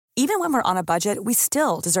Even when we're on a budget, we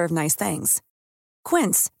still deserve nice things.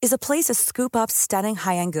 Quince is a place to scoop up stunning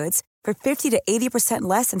high-end goods for 50 to 80%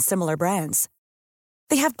 less than similar brands.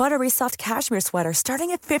 They have buttery soft cashmere sweaters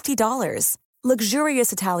starting at $50,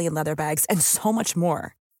 luxurious Italian leather bags, and so much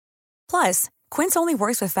more. Plus, Quince only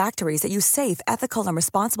works with factories that use safe, ethical, and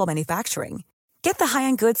responsible manufacturing. Get the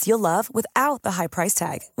high-end goods you'll love without the high price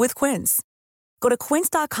tag with Quince. Go to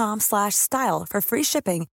quince.com/style for free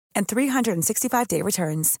shipping and 365-day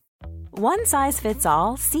returns. One size fits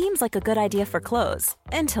all seems like a good idea for clothes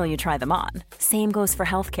until you try them on. Same goes for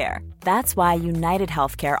healthcare. That's why United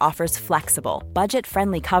Healthcare offers flexible,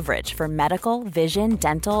 budget-friendly coverage for medical, vision,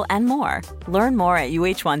 dental, and more. Learn more at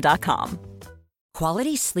uh1.com.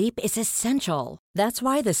 Quality sleep is essential. That's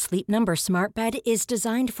why the Sleep Number Smart Bed is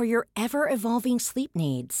designed for your ever-evolving sleep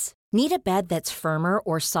needs. Need a bed that's firmer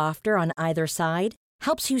or softer on either side?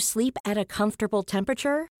 Helps you sleep at a comfortable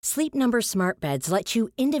temperature? Sleep Number Smart Beds let you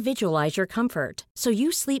individualize your comfort, so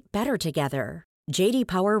you sleep better together. J.D.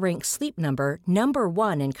 Power ranks Sleep Number number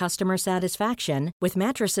 1 in customer satisfaction with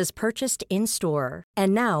mattresses purchased in-store.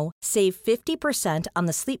 And now, save 50% on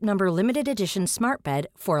the Sleep Number Limited Edition Smart Bed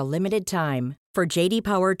for a limited time. For J.D.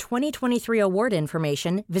 Power 2023 award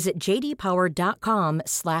information, visit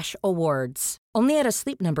jdpower.com/awards. Only at a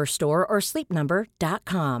Sleep Number store or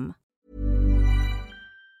sleepnumber.com.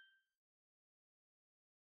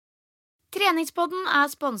 Treningspodden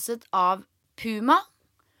sponset av Puma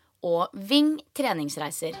og Ving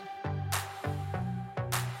treningsreiser.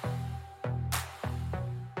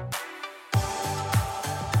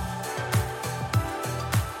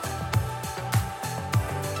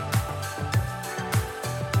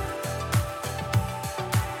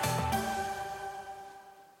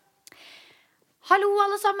 Hallo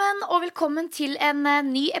alle sammen, og velkommen til en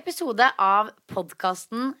ny episode av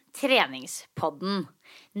podcasten Treningspodden.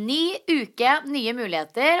 Ny uke, nye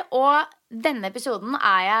muligheter, og denne episoden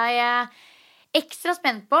jeg ekstra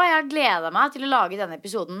spent på. Jeg har gledet meg til å lage denne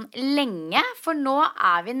episoden lenge, for nå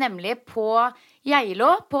vi nemlig på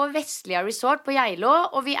Geilo, på Vestlia Resort på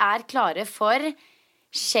Geilo, og vi klare for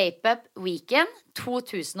Shape Up Weekend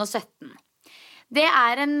 2017. Det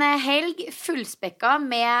en helg fullspekka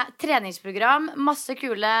med treningsprogram, masse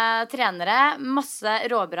kule trenere, masse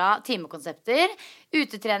råbra timekonsepter,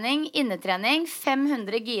 utetrening, innetrening,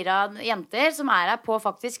 500 gira jenter som her på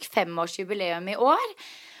faktisk 5-årsjubileum i år.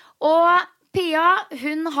 Og Pia,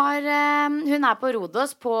 hun på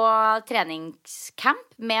Rodos på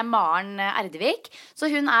treningscamp med Maren Erdevik,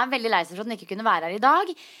 så hun veldig lei seg for at hun ikke kunne være her i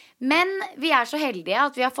dag. Men vi så heldige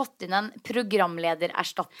at vi har fått inn en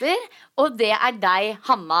programledererstatter, og det deg,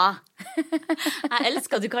 Hanna. Jeg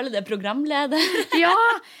elsker at du kaller det programleder. Ja,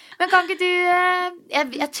 men kan ikke du...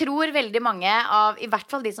 Jeg tror veldig mange av, i hvert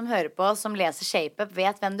fall de som hører på, som leser Shape Up,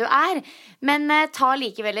 vet hvem du Men ta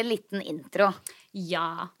likevel en liten intro.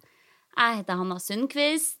 Ja, jeg heter Hanna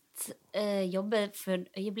Sundqvist. Jobber for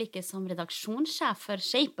øyeblikket som redaksjonssjef for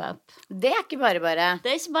Shape Up. Det ikke bare.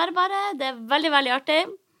 Det ikke bare. Det veldig, veldig artig.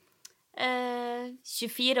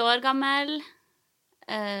 24 år gammel,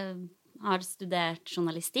 har studert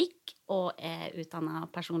journalistikk og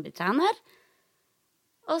utdannet personlig trener.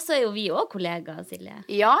 Og så jo vi også kollegaer, Silje.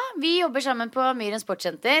 Ja, vi jobber sammen på Myren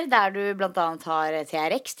Sportscenter, der du blant annet har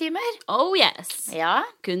TRX-timer. Oh yes, ja.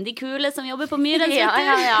 Kun de kule som jobber på Myrens. Ja,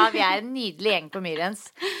 vi en nydelig gjeng på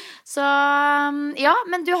Myrens. Så ja,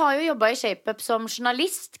 men du har jo jobbet i Shape Up som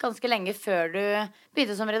journalist ganske lenge før du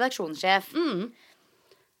begynte som redaksjonssjef.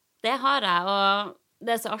 Det har jeg, og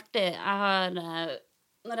det så artig.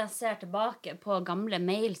 Når jeg ser tilbake på gamle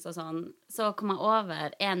mails og sånn, så kom jeg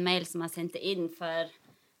over en mail som jeg sendte inn for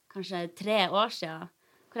kanskje 3 år siden,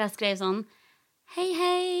 hvor jeg skrev sånn: Hei,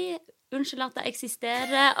 unnskyld at jeg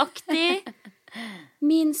eksisterer, aktig.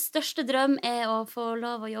 Min største drøm å få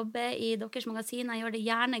lov å jobbe i deres magasin. Jeg gjør det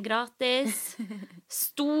gjerne gratis.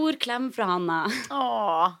 Stor klem fra Hanna.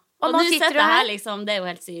 Åh. Og nå sitter du her, liksom, det jo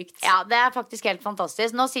helt sykt. Ja, det faktisk helt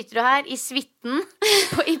fantastisk. Nå sitter du her i suiten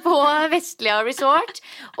på Vestlia Resort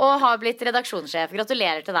og har blitt redaksjonssjef.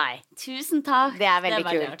 Gratulerer til deg. Tusen takk. Det veldig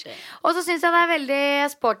kult. Artig. Og så synes jeg det veldig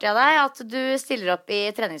sporty av deg at du stiller opp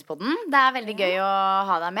i treningspodden. Det veldig gøy å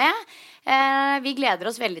ha deg med. Vi gleder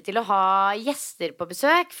oss veldig til å ha gjester på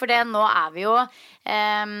besøk, for nå vi jo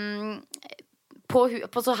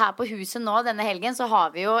her på huset nå denne helgen, så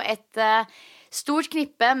har vi jo et stort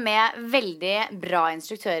knippe med veldig bra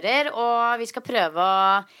instruktører, og vi skal prøve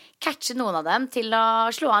å catche noen av dem til å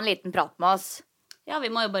slå an en liten prat med oss. Ja,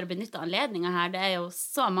 vi må jo bare benytte anledningen her. Det jo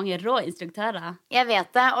så mange rå instruktører. Jeg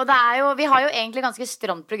vet det, og vi har jo egentlig ganske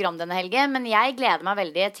stramt program denne helgen, men jeg gleder meg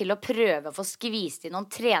veldig til å prøve å få skvist inn noen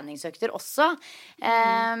treningsøkter også.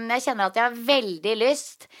 Jeg kjenner at jeg har veldig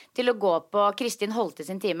lyst til å gå på Kristin Holte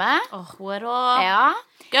sin time. Hun rå. Ja.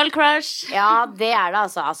 Girl crush. Ja, det det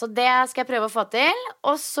altså. Altså, det skal jeg prøve å få til.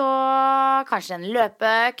 Og så kanskje en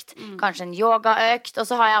løpeøkt, kanskje en yogaøkt. Og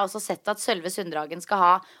så har jeg også sett at Sølve Sunddragen skal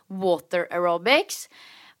ha water aerobics.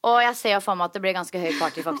 Og jeg ser jo for meg at det blir ganske høy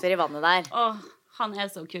partyfaktor i vannet der. Han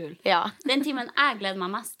så kul. Ja. Den timen jeg gleder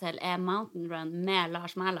meg mest til Mountain Run med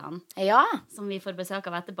Lars Mæland. Ja. Som vi får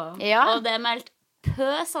besøk av etterpå. Ja. Og det meldt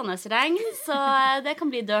pøsende regn, så det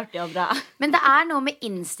kan bli dirty og bra. Men det noe med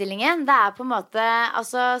innstillingen. Det på en måte,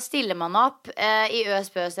 altså stiller man opp i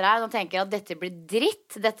øs-pøs-regn og tenker at dette blir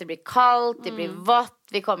dritt, dette blir kaldt, det blir vått,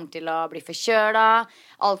 vi kommer til å bli forkjøla,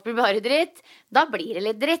 alt blir bare dritt. Da blir det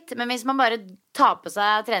litt dritt. Men hvis man bare tar på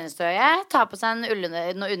seg treningstøyet, tar på seg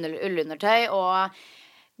noe ullundertøy og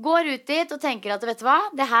går ut dit og tenker at vet du hva,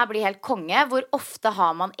 det her blir helt konge. Hvor ofte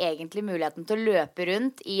har man egentlig muligheten til å løpe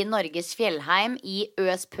rundt i Norges fjellheim i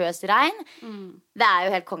øs-pøs-regn? Det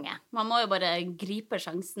jo helt konge. Man må jo bare gripe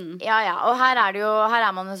sjansen. Ja, og her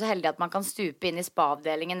man jo så heldig at man kan stupe inn i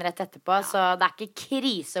spa-avdelingen rett etterpå, så det ikke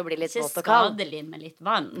krise å bli litt våt og kald. Ikke skadelig med litt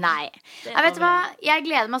vann. Nei. Vet du hva, jeg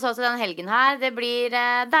gleder meg så til den helgen her. Det blir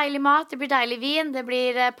deilig mat, det blir deilig vin, det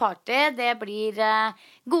blir party, det blir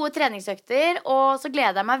gode treningsøkter, og så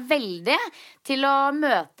gleder jeg meg veldig til å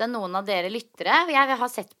møte noen av dere lyttere. Jeg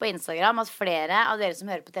har sett på Instagram at flere av dere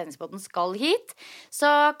som hører på Treningspodden skal hit,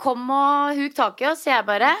 så kom og huk tak i oss, sier jeg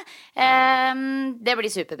bare. Det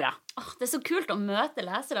blir superbra. Det så kult å møte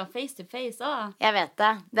lesere face to face også. Jeg vet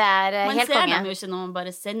det. Det helt konge. Man ser dem jo ikke når man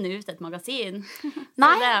bare sender ut et magasin.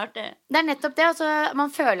 Nei, så det artig. Det nettopp det. Altså,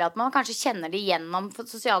 man føler at man kanskje kjenner det gjennom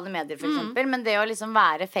sosiale medier, for eksempel. Men det å liksom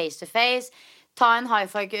være face to face, ta en high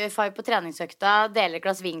five på treningsøkta, dele et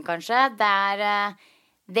glass vin kanskje,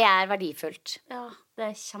 det verdifullt. Ja,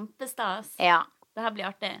 det kjempestas. Ja. Det her blir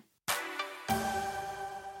artig.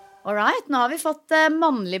 Alright, nå har vi fått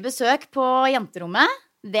mannlig besøk på jenterommet.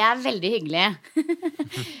 Det veldig hyggelig.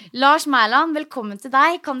 Lars Mæland, velkommen til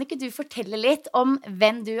deg. Kan ikke du fortelle litt om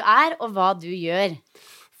hvem du og hva du gjør?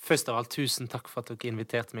 Først av alt, tusen takk for at dere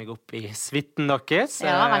inviterte meg opp i suiten deres.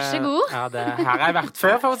 Ja, vær så god. Ja, her har jeg vært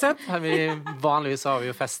før, for å si. Vanligvis har vi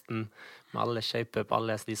jo festen med alle shape-up,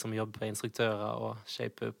 alle de som jobber på instruktører og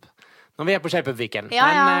shape-up. Når vi på shape-up-weekend. Ja.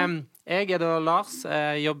 Men jeg da Lars,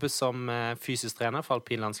 jobber som fysisk trener for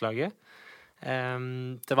alpinlandslaget.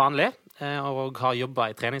 Til vanlig, og har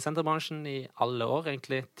jobbet i treningssenterbransjen i alle år,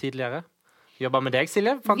 egentlig tidligere. Jobba med deg,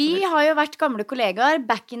 Silje? Vi har jo vært gamle kollegaer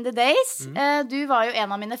back in the days. Du var jo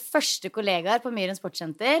en av mine første kollegaer på Myren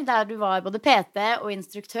Sportsenter, der du var både PT og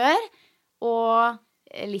instruktør, og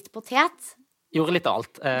litt potet. Gjorde litt av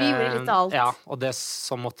alt. Vi gjorde litt av alt. Ja, og det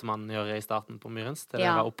så måtte man gjøre i starten på Myrens, til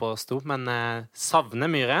det var oppe og sto. Men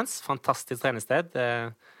savner Myrens, fantastisk treningssted.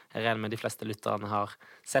 Jeg regner med de fleste lytterne har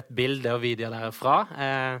sett bilder og videoer derfra.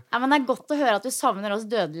 Ja, men det godt å høre at du savner oss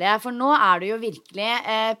dødelige, for nå du jo virkelig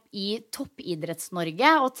i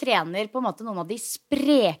toppidretts-Norge og trener på en måte noen av de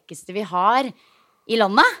sprekeste vi har i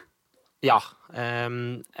landet. Ja,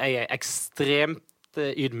 jeg ekstremt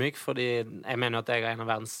ydmyk, fordi jeg mener at jeg en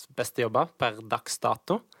av verdens beste jobber per dags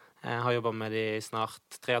dato. Jeg har jobbet med de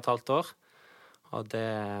snart 3,5 år, og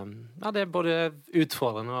det både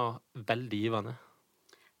utfordrende og veldig givende.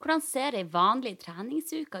 Hvordan ser en vanlig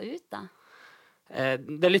treningsuke ut da?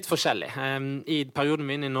 Det litt forskjellig. I perioden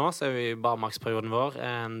min nå så vi bare maksperioden vår,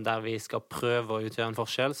 der vi skal prøve å utgjøre en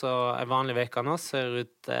forskjell. Så en vanlig veka nå ser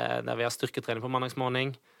ut der vi har styrketrening på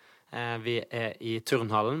mandagsmorgen. Vi i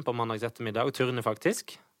turnhallen på mandags ettermiddag, og turner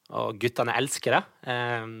faktisk. Og guttene elsker det,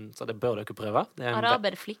 så det bør dere prøve.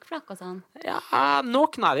 Araber flikkflakk og sånn? Ja,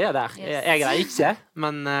 noen av de der. Yes. Jeg det ikke,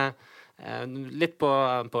 men litt på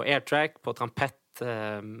airtrack, på trampett,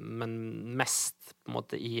 men mest på en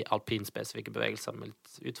måte i alpinspesifikke bevegelser med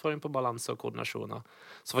litt utfordring på balanse og koordinasjoner.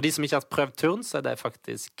 Så for de som ikke har prøvd turn, så det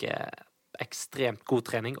faktisk ekstremt god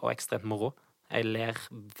trening og ekstremt moro. Jeg ler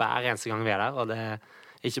hver eneste gang vi der, og det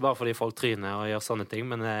ikke bare fordi folk tryner og gjør sånne ting,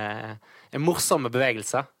 men morsomme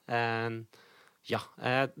bevegelser.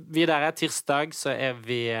 Videre, tirsdag så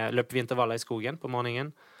løper vi intervaller i skogen på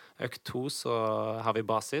morgenen. Økt 2 så har vi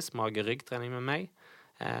basis, mage-rygg-trening med meg.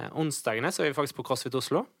 Onsdagene så vi faktisk på CrossFit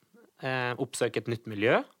Oslo. Oppsøke et nytt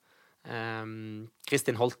miljø.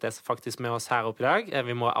 Kristin Holte faktisk med oss her oppe i dag.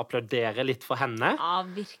 Vi må applaudere litt for henne. Ja,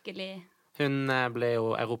 virkelig. Hun ble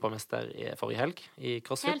jo europamester i forrige helg i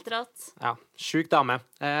CrossFit. Helt rått. Ja, syk dame.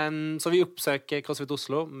 Så vi oppsøker CrossFit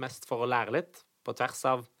Oslo mest for å lære litt på tvers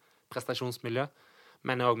av prestasjonsmiljø,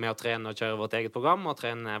 men også med å trene og kjøre vårt eget program, og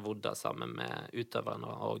trene vodda sammen med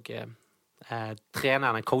utøverne og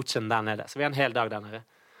treneren, coachen der nede. Så vi har en hel dag der nede.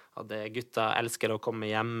 Og gutta elsker å komme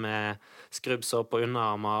hjem med skrubbsår på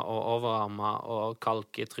underarmer og overarmer og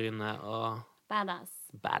kalk i trynet og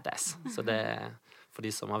badass. Så det for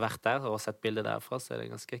de som har vært der og sett bilder derfra, så det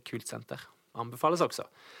et ganske kult senter. Anbefales også.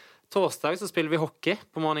 Torsdag så spiller vi hockey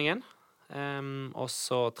på morgenen. Og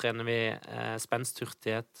så trener vi spenst,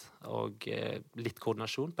 hurtighet og litt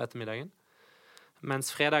koordinasjon på ettermiddagen.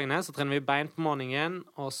 Mens fredagene så trener vi bein på morgenen,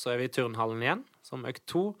 og så vi i turnhallen igjen, som økt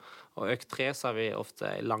 2. Og økt 3 så har vi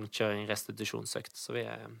ofte langkjøring, restitusjonsøkt. Så vi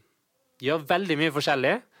gjør veldig mye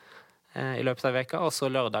forskjellig i løpet av veka. Og så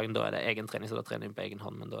lørdagen, da det egen trening, så da trener vi på egen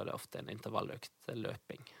hånd, men da det ofte en intervalløkt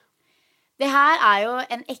løping. Det her jo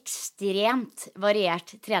en ekstremt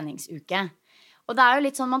variert treningsuke. Og det jo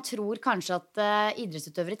litt sånn, man tror kanskje at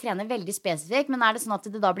idrettsutøvere trener veldig spesifikt, men det sånn at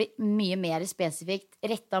det da blir mye mer spesifikt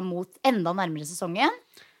rettet mot enda nærmere sesongen?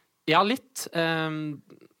 Ja, litt.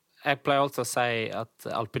 Jeg pleier altså å si at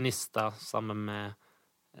alpinister sammen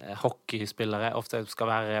med hockeyspillere ofte skal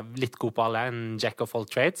være litt gode på alle, en jack of all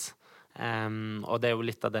trades. Og det jo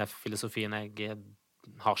litt av det filosofien jeg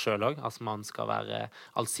har selv også. Altså man skal være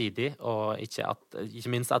allsidig og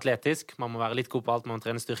ikke minst atletisk. Man må være litt god på alt. Man må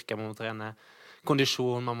trene styrke, man må trene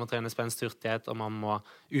kondisjon, man må trene spenst, hurtighet, og man må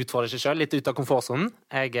utfordre seg selv litt ut av komfortsonen.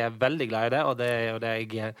 Jeg veldig glad i det, og det jo det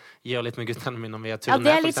jeg gjør litt med guttene mine når vi har turné. Ja,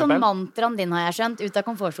 det litt sånn mantraen din, har jeg skjønt, ut av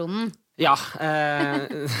komfortsonen. Ja,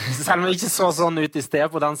 selv om jeg ikke så sånn ut i sted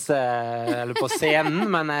på danse eller på scenen,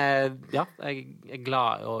 men jeg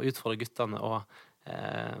glad i å utfordre guttene og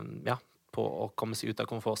på å komme seg ut av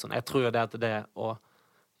komfortsonen. Jeg tror jo det at det å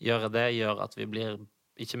gjøre det gjør at vi blir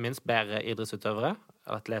ikke minst bedre idrettsutøvere,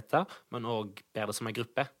 atleter, men også bedre som en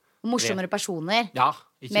gruppe. Morsommere personer. Ja,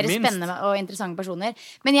 ikke mer minst. Spennende og interessante personer.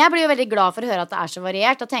 Men jeg blir jo veldig glad for å høre at det så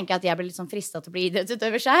variert, og tenker at jeg blir litt sånn fristet til å bli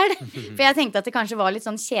idrettsutøver selv. For jeg tenkte at det kanskje var litt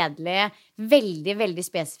sånn kjedelig, veldig, veldig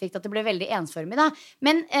spesifikt, at det ble veldig ensformig da.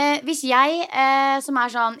 Men hvis jeg, som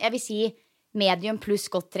sånn, jeg vil si medium pluss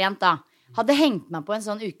godt trent da, hadde hengt meg på en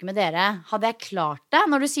sånn uke med dere, hadde jeg klart det?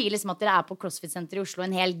 Når du sier liksom at dere på CrossFit Center i Oslo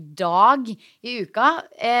en hel dag i uka,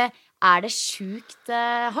 det sjukt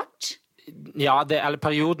hardt? Ja, eller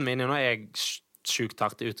perioden min nå jeg sjukt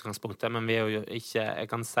hardt i utgangspunktet, men vi jo ikke, jeg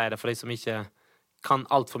kan si det for de som ikke kan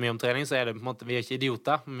alt for mye om trening, så det på en måte, vi ikke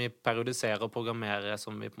idioter. Vi periodiserer og programmerer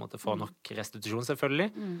som vi på en måte får nok restitusjon,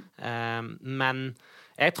 selvfølgelig. Men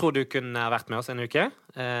jeg tror du kunne vært med oss en uke.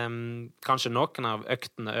 Kanskje noen av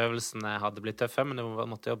øktene, øvelsene hadde blitt tøffe, men det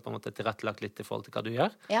måtte jo på en måte tilrettelagt litt i forhold til hva du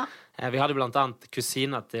gjør. Ja. Vi hadde blant annet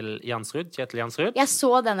kusina til Jansrud, Kjetil Jansrud. Jeg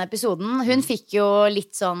så den episoden. Hun fikk jo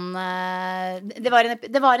litt sånn det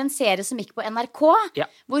var en serie som gikk på NRK,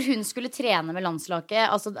 hvor hun skulle trene med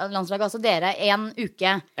landslaget, altså dere, en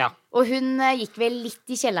uke. Ja. Og hun gikk vel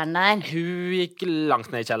litt i kjelleren der. Hun gikk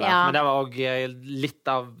langt ned i kjelleren, men det var også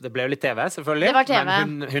litt av, det ble jo litt TV, selvfølgelig. Det var TV.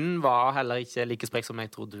 Men hun var heller ikke like sprek som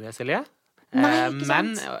jeg trodde du Silje. Nei, ikke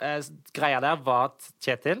men sant? Greia der var at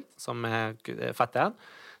Kjetil, som fetteren,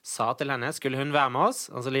 sa til henne, skulle hun være med oss,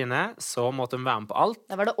 altså Line, så måtte hun være med på alt.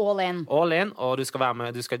 Da var det all in. All in, og du skal være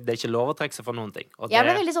med, det er ikke lov å trekke seg for noen ting. Og jeg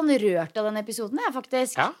ble veldig sånn rørt av den episoden,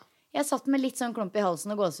 faktisk. Ja. Jeg satt med litt sånn klump i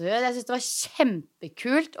halsen og gåsehud. Jeg synes det var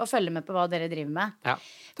kjempekult å følge med på hva dere driver med. Ja,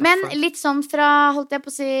 men litt sånn fra, holdt jeg på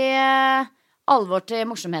å si, alvor til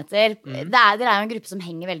morsomheter. Dere jo en gruppe som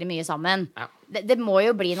henger veldig mye sammen. Ja. Det må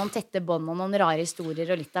jo bli noen tette bånd og noen rare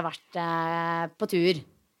historier og litt av hvert på tur.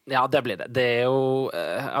 Ja, det blir det. Det jo,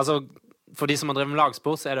 altså, for de som har drevet med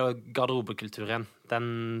lagsport, så det jo garderobekulturen.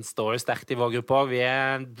 Den står jo sterkt i vår gruppe også. Vi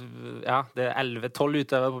det 11-12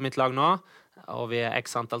 utøvere på mitt lag nå, og vi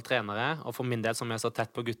x antall trenere, og for min del som så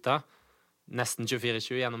tett på gutta, nesten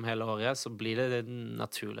 24/7 gjennom hele året, så blir det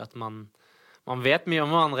naturlig at man vet mye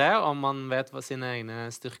om hverandre, og man vet hva sine egne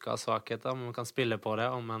styrker og svakheter, man kan spille på det,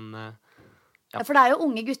 og man for det jo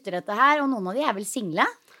unge gutter dette her, og noen av de vel single?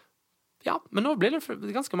 Ja, men nå blir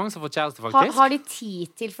det ganske mange som får kjæreste, faktisk. Har de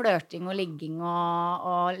tid til flørting og ligging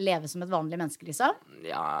og leve som et vanlig menneske, liksom?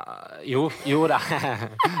 Ja, jo da.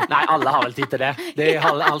 Nei, alle har vel tid til det.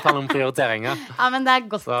 Alt handler om prioriteringer. Ja, men det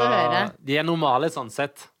godt å høre. De normale sånn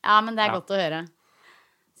sett. Ja, men det godt å høre.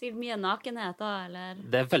 Sikkert mye nakenhet da, eller?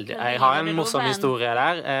 Det veldig. Jeg har en morsom historie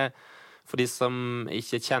der. For de som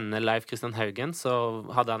ikke kjenner Leif Kristian Haugen, så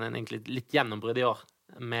hadde han egentlig litt gjennombrudd i år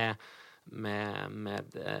med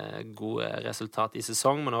gode resultat i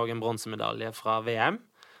sesong, men også en bronsemedalje fra VM.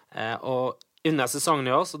 Og under sesongen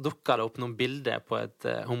i år så dukket det opp noen bilder på et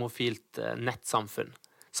homofilt nettsamfunn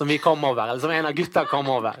som vi kom over, eller som en av gutta kom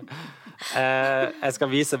over. Jeg skal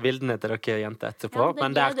vise bildene til dere jenter etterpå, Ja, det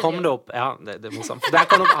men der gleder kom vi det opp, ja, det er morsomt. Der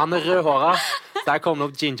kom det opp, han rødhåret, der kom det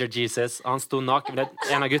opp Ginger Jesus, og han sto naken.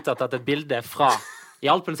 En av gutta har tatt et bilde fra. I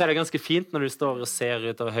Alpen så er det ganske fint når du står og ser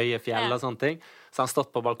ut over høye fjell og sånne ting. Så han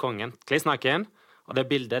stått på balkongen, klissnaken, og det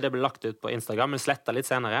bildet det ble lagt ut på Instagram, men slettet litt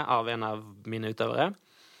senere av en av mine utøvere.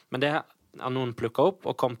 Men det har noen plukket opp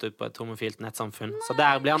og kommet ut på et homofilt nettsamfunn. Så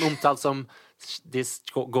der blir han omtalt som this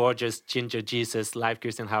gorgeous Ginger Jesus, Leif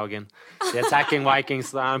Christian Haugen. The Attacking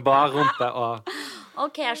Vikings, det er bare rumpe, og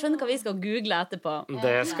Ok, jeg skjønner hva vi skal google etterpå.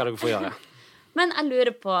 det skal dere få gjøre. Men jeg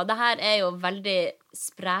lurer på, det her er jo veldig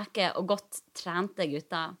spreke og godt trente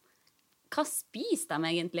gutter. Hva spiser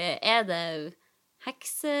de egentlig? Er det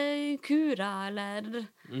heksekura, eller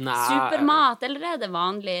supermat, eller er det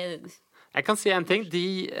vanlig? Jeg kan si en ting.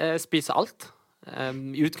 De spiser alt,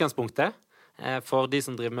 i utgangspunktet. For de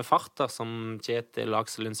som driver med fart, da, som Kjetil,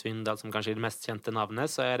 Aksel Lund Svindal, som kanskje er de mest kjente navnene,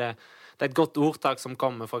 så er det et godt ordtak som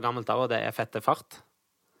kommer fra gammelt av, og det er fette fart.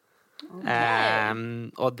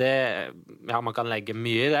 Og det, ja, man kan legge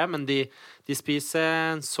mye i det, men de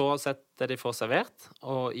spiser så sett det de får servert,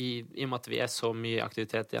 og i og med at vi er så mye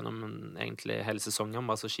aktivitet gjennom egentlig hele sesongen,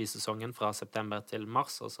 altså skisesongen fra september til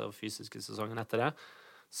mars, og så fysiske sesongen etter det,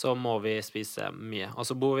 så må vi spise mye. Og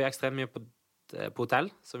så bor vi ekstremt mye på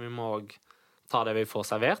hotell, så vi må også ta det vi får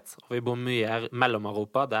servert. Og vi bor mye mellom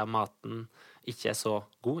Europa, der maten ikke er så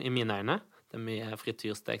god, i mine øyne. Det er mye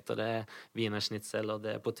frityrstekt, og det er wienerschnitzel, og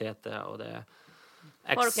det er poteter, og det er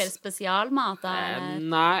Får dere spesialmat?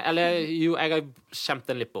 Nei, eller jo, jeg har skjemt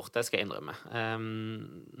den litt bort, det skal jeg innrømme.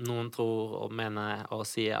 Noen tror og mener og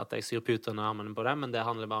sier at jeg syr puterne og armene på det, men det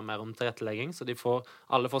handler bare mer om tilrettelegging, så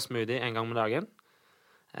alle får smoothie en gang med dagen.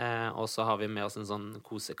 Og så har vi med oss en sånn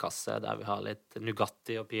kosekasse der vi har litt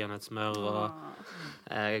Nugatti og peanøttsmør og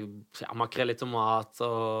makrell i tomat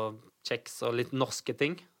og kjeks og litt norske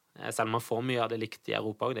ting. Selv om man får mye av det likt i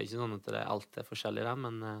Europa også. Det er ikke sånn at det alt er forskjellig der,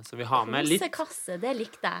 men så vi har med litt. Kosekasse, det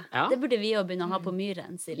likte jeg. Ja. Det burde vi jo begynne å ha på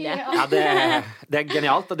Myren, Silje. Ja, det er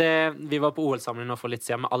genialt, og vi var på OL-samling nå for litt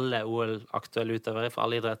siden med alle OL-aktuelle utøvere fra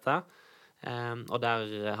alle idretter. Og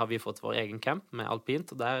der har vi fått vår egen camp med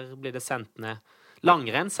alpint, og der blir det sendt ned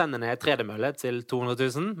langrenn sender ned tredemølle til 200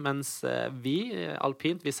 000, mens vi,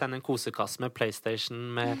 alpint, vi sender en kosekasse med PlayStation,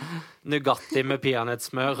 med Nugatti, med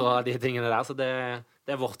peanøttsmør og de tingene der, så det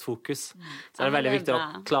er vårt fokus. Så det er veldig viktig å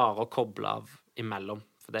klare å koble av imellom,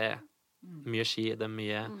 for det er mye ski, det er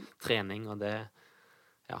mye trening, og det,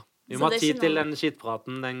 ja. Vi må ha tid til den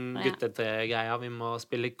skitpraten, den guttetregreia, vi må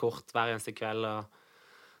spille kort hver eneste kveld,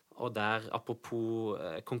 og der, apropos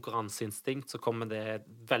konkurranseinstinkt, så kommer det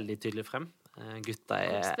veldig tydelig frem. Gutta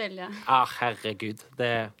herregud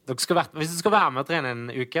hvis du skal være med å trene en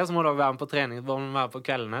uke, så må du være med på trening, være på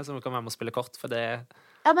kveldene, så du kan være med å spille kort, for det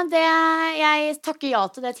ja, men jeg takker ja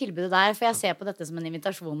til det tilbudet der, for jeg ser på dette som en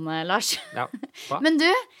invitasjon, Lars. Ja, men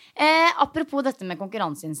du, apropos dette med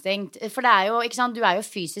konkurranseinstinkt, for det er jo, ikke sant, du er jo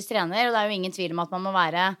fysisk trener, og det er jo ingen tvil om at man må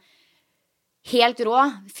være helt rå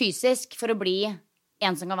fysisk for å bli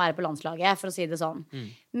en som kan være på landslaget, for å si det sånn.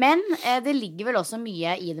 Men det ligger vel også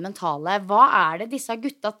mye i det mentale. Hva er det disse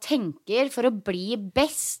gutta tenker for å bli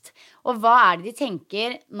best? Og hva er det de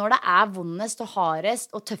tenker når det er vondest og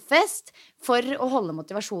hardest og tøffest for å holde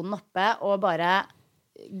motivasjonen oppe og bare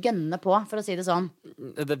gønne på, for å si det sånn?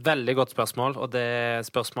 Det er et veldig godt spørsmål, og det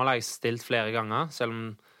spørsmålet har jeg stilt flere ganger, selv om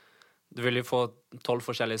du vil jo få 12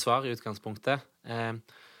 forskjellige svar i utgangspunktet.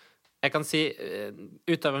 Jeg kan si,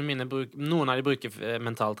 utøverne mine noen av de bruker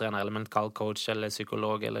mentaltrener eller mental coach eller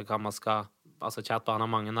psykolog eller hva man skal, altså kjært barn har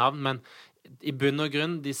mange navn, men i bunn og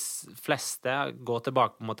grunn, de fleste går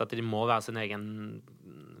tilbake på en måte at de må være sin egen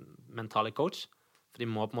mentale coach, for de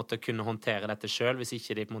må på en måte kunne håndtere dette selv, hvis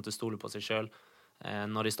ikke de på en måte stoler på seg selv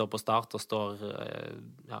når de står på start og står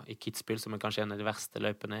i Kitzbühel, som er kanskje en av de verste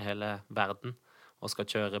løypene i hele verden, og skal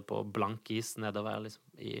kjøre på blank is nedover liksom,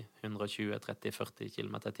 i 120-30-40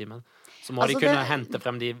 km i timen. Så må de kunne hente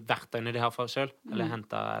frem de verktøyene de har for selv, eller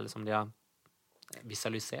som de har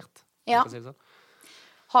visualisert. Ja. Si sånn.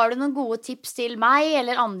 Har du noen gode tips til meg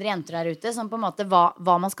eller andre jenter der ute, som på en måte hva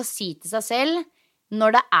man skal si til seg selv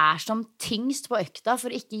når det er som tyngst på økta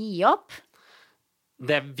for å ikke gi opp?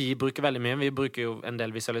 Det vi bruker veldig mye, vi bruker jo en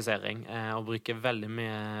del visualisering, og bruker veldig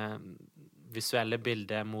mye visuelle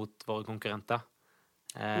bilder mot våre konkurrenter.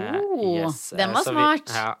 Den var smart.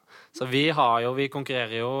 Så vi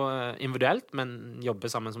konkurrerer jo individuelt, men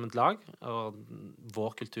jobber sammen som et lag, og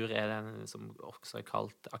vår kultur er det som også er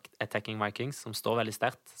kalt Attacking Vikings, som står veldig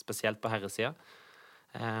sterkt, spesielt på herresida,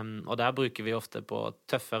 og der bruker vi ofte på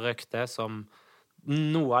tøffe økter som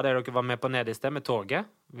noe av det dere var med på nede i sted med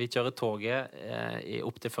toget. Vi kjører toget i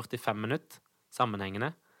opp til 45 minutter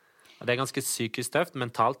sammenhengende. Og det ganske psykisk tøft,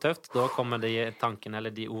 mentalt tøft. Da kommer de tankene eller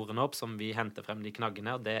de ordene opp som vi henter frem de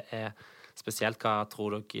knaggene, og det spesielt hva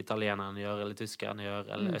tror dere italienerne gjør, eller tyskerne gjør,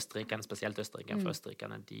 eller østerrikerne, spesielt østerrikerne, for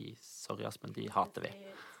østerrikerne, men de hater vi.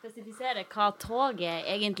 Spesifisere hva toget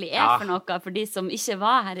egentlig for noe, for de som ikke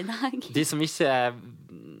var her i dag. De som ikke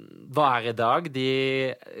var her i dag,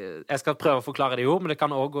 jeg skal prøve å forklare det i ord, men det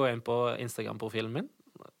kan også gå inn på Instagram-profilen min.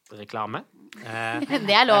 Reklame.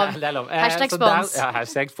 Det er lov. Hashtag spons.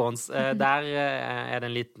 Hashtag spons. Der det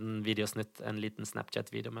en liten videosnitt, en liten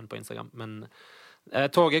Snapchat-video, men på Instagram. Men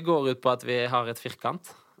toget går ut på at vi har et firkant,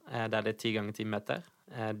 der det 10 ganger 10 meter.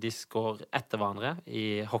 De går etter hverandre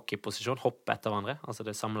i hockeyposisjon, hoppe etter hverandre, altså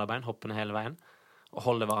det samler bein, hoppende hele veien, og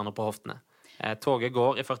holder hverandre på hoftene. Toget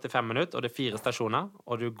går i 45 minutter, og det 4 stasjoner,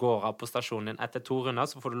 og du går av på stasjonen din. Etter 2 runder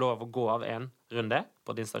så får du lov å gå av en runde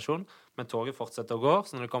på din stasjon, men toget fortsetter å gå,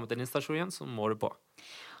 så når du kommer til din stasjon igjen, så må du på.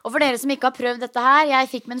 Og for dere som ikke har prøvd dette her,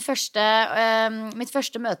 jeg fikk mitt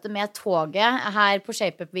første møte med toget her på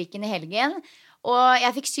Shape Up Weekend i helgen, og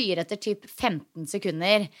jeg fikk syre etter typ 15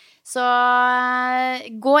 sekunder. Så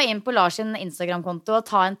gå inn på Lars sin Instagram-konto og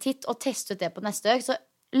ta en titt og test ut det på neste øk, så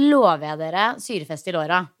lover jeg dere syrefest i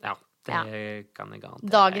låra. Ja. Det kan jeg garantere.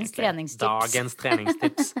 Dagens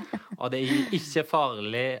treningstips. Og det ikke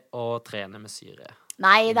farlig å trene med syre.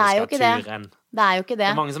 Nei, det jo ikke det. Det jo ikke det.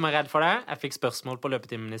 Det mange som redd for det. Jeg fikk spørsmål på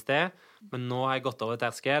løpetimen i sted, men nå har jeg gått over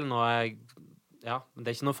terskel. Det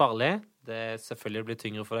ikke noe farlig. Det selvfølgelig blir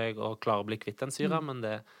tyngre for deg å klare å bli kvitt den syra, men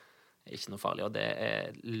det ikke noe farlig. Og det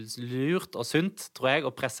lurt og sunt, tror jeg,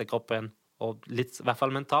 å presse kroppen, og litt, i hvert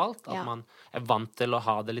fall mentalt, at man vant til å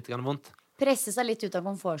ha det litt vondt. Presse seg litt ut av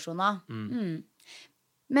komfortsona.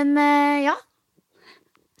 Men ja.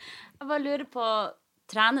 Jeg bare lurer på,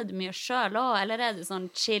 trener du mye selv også, eller du sånn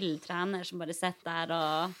chill trener som bare sitter der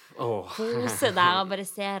og koser deg og bare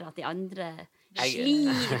ser at de andre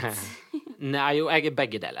sliter? Nei, jeg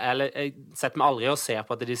begge deler. Jeg setter meg aldri og ser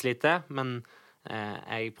på at de sliter, men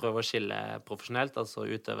jeg prøver å skille profesjonelt, altså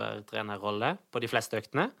utøver trenerrolle på de fleste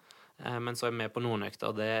øktene, men så jeg med på noen økter,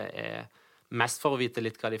 og det mest for å vite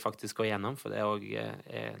litt hva de faktisk går gjennom, for det også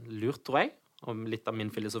lurt, tror jeg, og litt av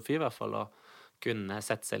min filosofi i hvert fall, å kunne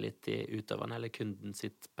sette seg litt i utøverne, eller kunden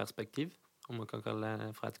sitt perspektiv, om man kan kalle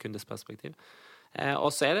det fra et kundes perspektiv.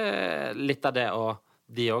 Og så det litt av det, og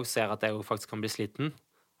de også ser at jeg faktisk kan bli sliten.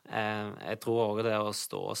 Jeg tror også det å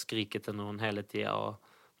stå og skrike til noen hele tiden, og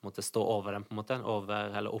måtte stå over dem på en måte,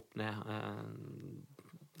 over eller opp ned,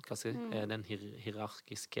 den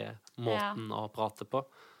hierarkiske måten å prate på.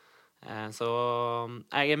 Så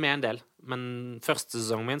jeg med en del. Men første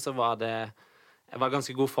sesongen min så var jeg var ganske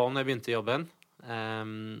god form når jeg begynte i jobben.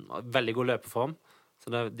 Veldig god løpeform. Så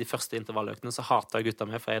de første intervalløktene så hatet jeg gutta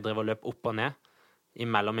med, for jeg drev og løp opp og ned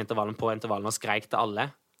imellom intervallen på intervallen og skreik til alle.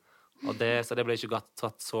 Så det ble ikke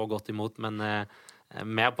tatt så godt imot, men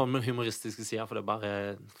mer på den humoristiske siden, for det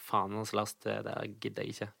bare faen hans last, det der gidder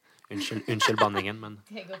jeg ikke. Unnskyld banningen, men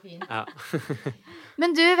det går fint. Ja.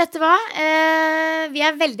 Men du, vet du hva? Vi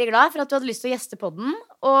veldig glad for at du hadde lyst til å gjeste podden,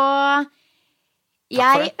 og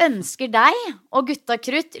jeg ønsker deg og gutta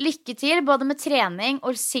krutt lykke til, både med trening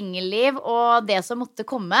og singelliv og det som måtte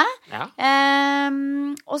komme. Ja.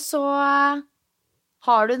 Og så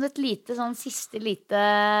har du et siste lite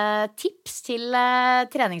tips til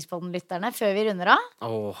treningspodden-lytterne før vi runder av?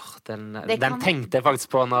 Den tenkte jeg faktisk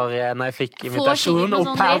på når jeg fikk invitasjon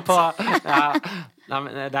opp her på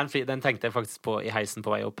den tenkte jeg faktisk på i heisen på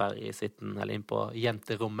vei opp her i sitten, eller inn på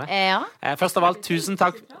jenterommet. Først av alt, tusen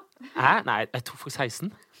takk. Nei, jeg tok faktisk heisen.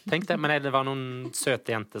 Tenk det, men det var noen søte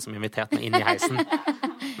jenter som inviterte meg inn i heisen.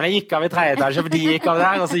 Men jeg gikk av i 3. etasje, for de gikk av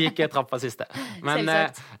der, og så gikk jeg trappa siste. Men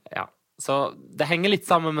så det henger litt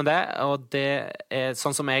sammen med det, og det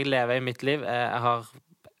sånn som jeg lever i mitt liv. Jeg har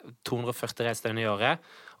 240 reisedøgn i året,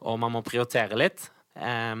 og man må prioritere litt.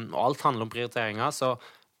 Og alt handler om prioriteringer, så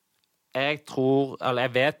jeg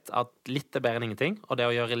vet at litt bedre enn ingenting, og det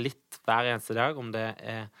å gjøre litt hver eneste dag, om det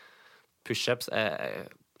push-ups,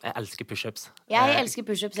 jeg elsker push-ups. Jeg elsker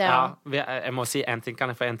push-ups, ja. Jeg må si en ting, kan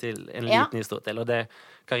jeg få en liten historie til, og det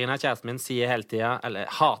Karina, kjæresten min, sier hele tiden, eller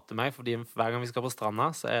hater meg, fordi hver gang vi skal på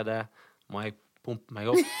stranda, så må jeg pumpe meg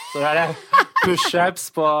opp. Så det push-ups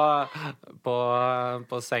på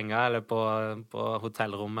senga, eller på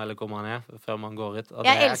hotellrommet, eller hvor man før man går ut. Og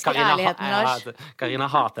jeg elsker ærligheten, Lars. Karina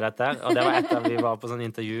hater dette, og det var etter vi var på sånn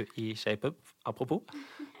intervju i Shape Up, apropos,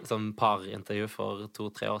 sånn parintervju for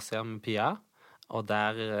 2-3 år siden med Pia. Og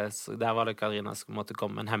der var det Karina som måtte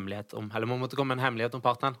komme med en hemmelighet om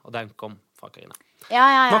partneren, og den kom fra Karina.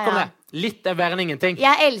 Nok om det. Litt bedre enn ingenting.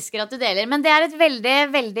 Jeg elsker at du deler, men det et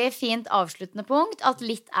veldig, veldig fint avsluttende punkt, at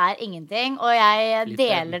litt ingenting, og jeg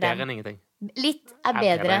deler den. Bedre enn ingenting. Litt er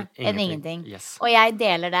bedre enn ingenting. Yes. Og jeg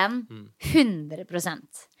deler den 100%.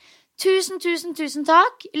 Tusen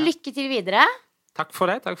takk. Lykke til videre. Takk for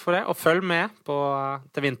det. Og følg med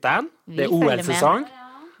til vinteren. Vi Det er følger OL-sesong.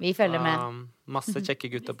 Vi følger med. Masse kjekke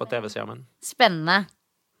gutter på TV-skjermen. Spennende.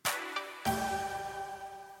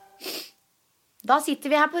 Da sitter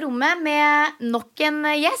vi her på rommet med nok en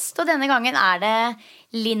gjest, og denne gangen er det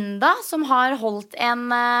Linda som har holdt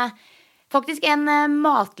faktisk en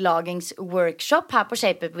matlagingsworkshop her på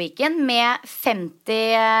Shape Up Weekend med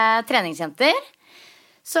 50 treningsjenter.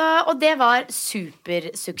 Og det var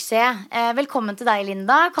supersuksess. Velkommen til deg,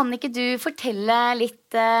 Linda. Kan ikke du fortelle litt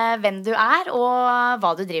hvem du er, og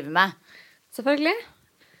hva du driver med? Selvfølgelig.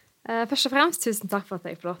 Først og fremst, tusen takk for at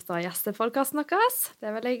jeg får lov til å gjeste podcasten deres. Det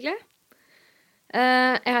er veldig hyggelig.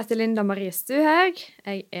 Jeg heter Linda Marie Stuhaug.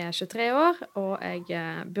 Jeg er 23 år, og jeg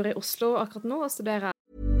bor i Oslo akkurat nå og studerer.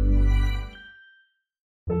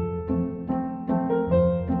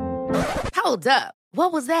 Hold up.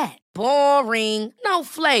 What was that? Boring. No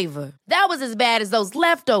flavor. That was as bad as those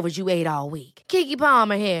leftovers you ate all week. Keke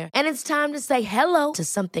Palmer here, and it's time to say hello to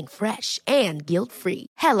something fresh and guilt-free.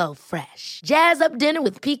 Hello Fresh. Jazz up dinner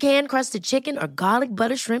with pecan-crusted chicken or garlic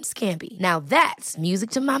butter shrimp scampi. Now that's music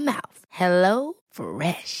to my mouth. Hello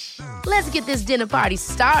Fresh. Let's get this dinner party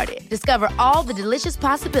started. Discover all the delicious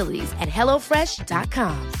possibilities at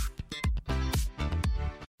hellofresh.com.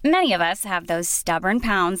 Many of us have those stubborn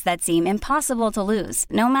pounds that seem impossible to lose,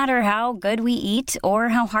 no matter how good we eat or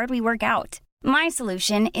how hard we work out. My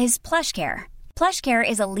solution is PlushCare. PlushCare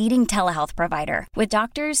is a leading telehealth provider with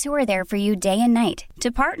doctors who are there for you day and night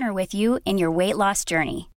to partner with you in your weight loss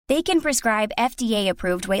journey. They can prescribe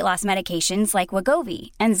FDA-approved weight loss medications like Wegovy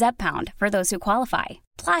and Zepbound for those who qualify.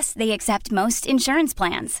 Plus, they accept most insurance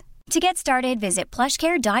plans. To get started, visit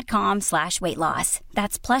plushcare.com/weightloss.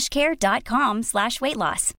 That's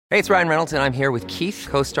plushcare.com/weightloss. Hey, it's Ryan Reynolds, and I'm here with Keith,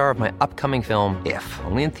 co-star of my upcoming film, If,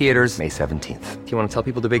 only in theaters May 17th. Do you want to tell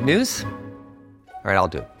people the big news? All right, I'll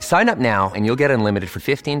do it. Sign up now and you'll get unlimited for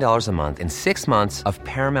 $15 a month and 6 months of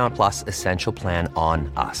Paramount Plus Essential Plan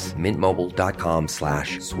on us.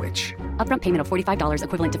 MintMobile.com/switch. Upfront payment of $45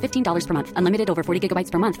 equivalent to $15 per month. Unlimited over 40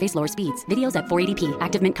 gigabytes per month. Face lower speeds. Videos at 480p.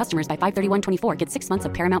 Active Mint customers by 531.24 get 6 months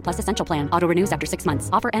of Paramount Plus Essential Plan. Auto renews after 6 months.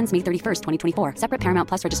 Offer ends May 31st, 2024. Separate Paramount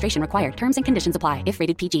Plus registration required. Terms and conditions apply if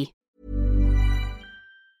rated PG.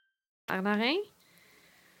 Ernæring.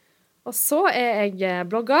 Og så er jeg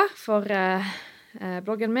blogger for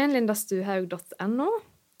bloggen min, lindastuhaug.no.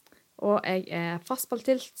 Og jeg er fast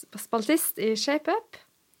spaltist i Shape Up,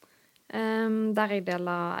 der jeg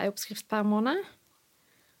deler en oppskrift per måned.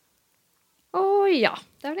 Og ja,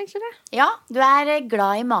 det er vel egentlig det. Ja, du er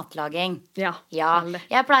glad i matlaging. Ja, veldig.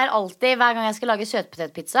 Jeg pleier alltid, hver gang jeg skal lage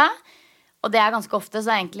søtpotetpizza, og det er ganske ofte,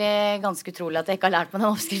 så er det egentlig ganske utrolig at jeg ikke har lært meg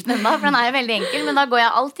den oppskriften enda, for den er jo veldig enkel, men da går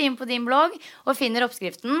jeg alltid inn på din blogg og finner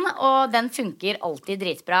oppskriften, og den funker alltid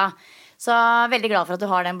dritbra. Så veldig glad for at du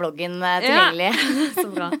har den bloggen tilgjengelig. Ja, så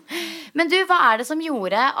bra. Men du, hva er det som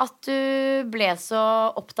gjorde at du ble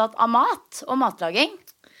så opptatt av mat og matlaging?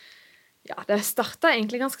 Ja, det startet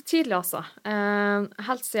egentlig ganske tidlig, altså.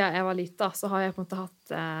 Helt siden jeg var liten, så har jeg på en måte hatt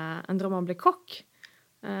en drøm om å bli kokk.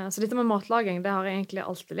 Så dette med matlaging, det har jeg egentlig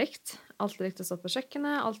alltid likt. Alltid likt å stå på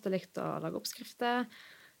kjøkkenet, alltid likt å lage oppskrifter.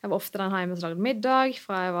 Jeg var ofte den hjemme som lagde middag,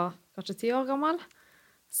 fra jeg var kanskje 10 år gammel.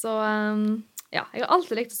 Så ja, jeg har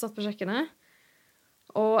alltid likt å stå på kjøkkenet.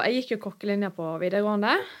 Og jeg gikk jo kokkelinja på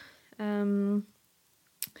videregående.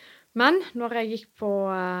 Men når jeg gikk på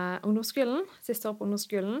ungdomsskolen, siste år på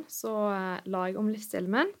ungdomsskolen, så la jeg om livsstilen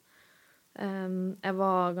min. Jeg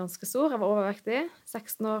var ganske stor, jeg var overvektig,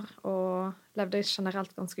 16 år, og levde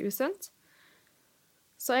generelt ganske usunt.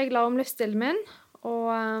 Så jeg la om livsstilen min, og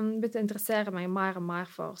begynte å interessere meg mer og mer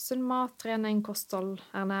for sunn mat, trening, kosthold,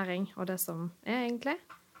 ernæring, og det som er egentlig.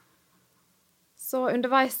 Så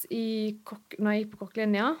underveis når jeg gikk på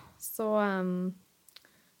kokkelinja, så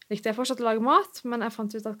likte jeg fortsatt å lage mat, men jeg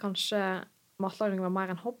fant ut at kanskje matlaging var mer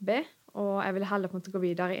en hobby, og jeg ville heller på en måte gå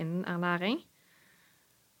videre innen ernæring.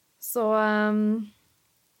 Så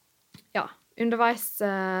ja, underveis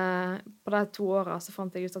på de 2 årene så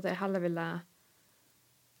fant jeg ut at jeg heller ville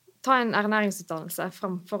ta en ernæringsutdannelse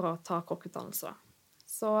fremfor å ta kokkutdannelse.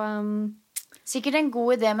 Så sikkert en god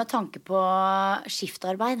idé med tanke på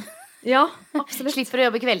skiftarbeid. Ja, absolutt. Slipper å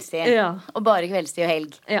jobbe kveldstid, og bare kveldstid og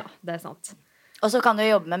helg. Ja, det er sant. Og så kan du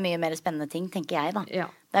jobbe med mye mer spennende ting, tenker jeg da. Ja,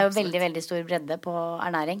 det er jo veldig, veldig stor bredde på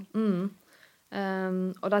ernæring.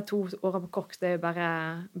 Og de 2 årene på kokk, det er jo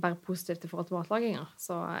bare positivt i forhold til matlaginga.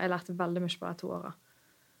 Så jeg lærte veldig mye på de 2 årene.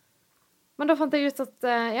 Men da fant jeg ut at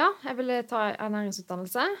ja, jeg ville ta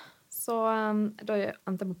ernæringsutdannelse. Så da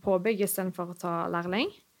endte jeg på påbygg i stedet for å ta lærling.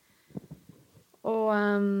 Og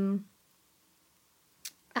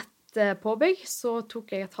etter påbygg så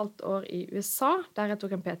tok jeg et halvt år i USA, der jeg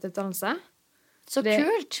tok en PT-utdannelse. Så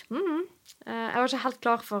kult! Jeg var ikke helt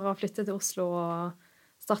klar for å flytte til Oslo og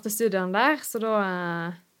starte studiene der, så da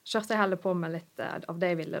kjørte jeg heller på med litt av det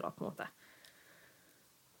jeg ville da, på en måte.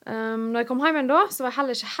 Når jeg kom hjem igjen da, så var jeg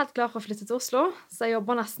heller ikke helt klar for å flytte til Oslo, så jeg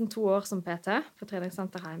jobbet nesten 2 år som PT på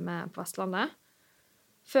treningssenter hjemme på Vestlandet.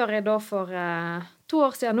 Før jeg da for 2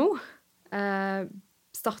 år siden nå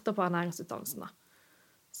startet på ernæringsutdannelsen da.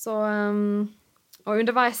 Så, og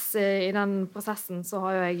underveis i den prosessen så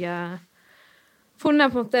har jo jeg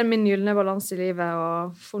funnet på en måte min gyllene balanse i livet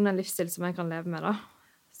og funnet en livsstil som jeg kan leve med da.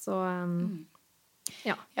 Så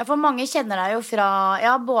ja. Ja, for mange kjenner deg jo fra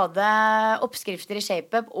både oppskrifter i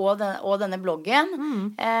ShapeUp og denne bloggen.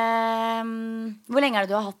 Hvor lenge er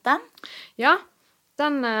det du har hatt den? Ja,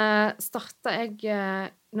 den startet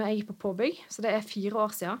jeg når jeg gikk på påbygg, så det 4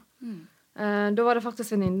 år siden. Da var det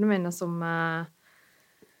faktisk venninnene mine som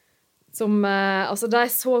altså de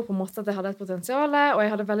så på en måte at jeg hadde et potensial, og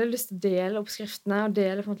jeg hadde veldig lyst til å dele oppskriftene og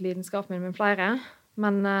dele på en måte lidenskapen min med flere.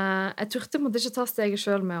 Men jeg turte på en måte ikke ta steget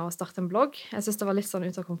selv med å starte en blogg. Jeg synes det var litt sånn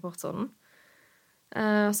ut av komfortzonen.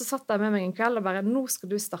 Så satt jeg med meg en kveld og bare, nå skal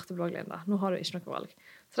du starte blogg, Linda. Nå har du ikke noe valg.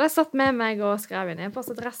 Så jeg satt med meg og skrev inn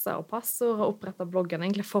e-postadresse og passord og opprettet bloggen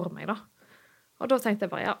egentlig for meg da. Og da tenkte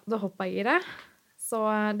jeg bare, ja, da hopper jeg i det. Så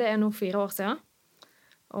det nå 4 år siden.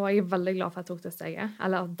 Og jeg veldig glad for at jeg tok det steget.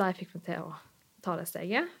 Eller at de fikk meg til å ta det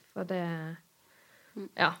steget. For det,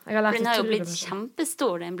 ja, jeg har lært den har jo blitt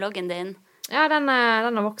kjempestor, den bloggen din. Ja, den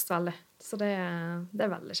har vokst veldig. Så det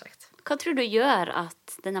veldig kjekt. Hva tror du gjør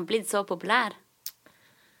at den har blitt så populær?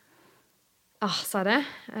 Sa det.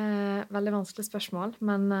 Veldig vanskelig spørsmål.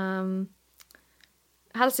 Men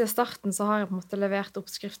helt siden starten så har jeg på en måte levert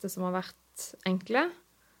oppskrifter som har vært enkle.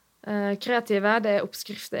 Kreative, det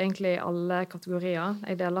oppskrifter egentlig i alle kategorier.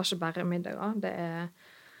 Jeg deler ikke bare middager. Det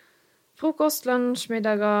frokost, lunsj,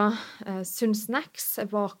 middager, sunn snacks.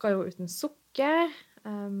 Jeg baker jo uten sukker.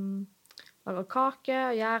 Lager kake,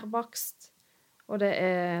 gjærbakst, og det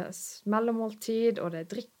mellommåltid, og det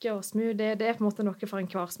drikke og smoothie. Det på en måte noe for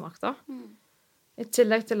enhver smak da. I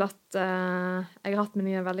tillegg til at jeg har hatt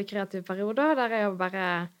mine veldig kreative perioder, der jeg bare,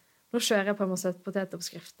 nå kjører jeg på en måte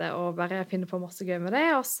potetoppskrifter, og bare finner på masse gøy med det,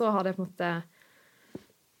 og så har det på en måte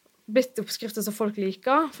blitt oppskrifter som folk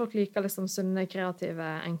liker. Folk liker liksom sunne, kreative,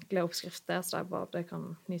 enkle oppskrifter, så de bare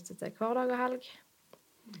kan nyte til hver dag og helg.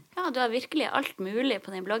 Ja, du har virkelig alt mulig på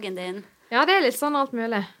den bloggen din. Ja, det litt sånn alt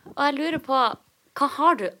mulig. Og jeg lurer på, hva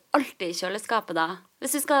har du alltid i kjøleskapet da?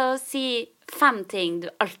 Hvis du skal si 5 ting du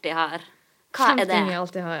alltid har, hva det? 5 ting jeg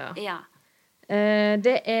alltid har, ja.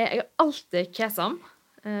 Jeg har alltid kesam.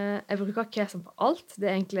 Jeg bruker kesam på alt. Det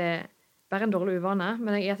egentlig bare en dårlig uvane,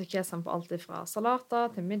 men jeg eter kesam på alt fra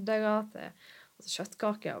salater til middager, til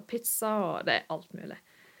kjøttkaker og pizza, og det alt mulig.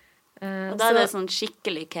 Og da det sånn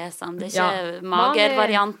skikkelig kesam, det ikke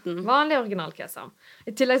magervarianten. Vanlig original kesam.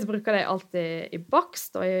 I tillegg så bruker jeg alltid i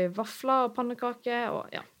bakst og i vafler og pannekaker, og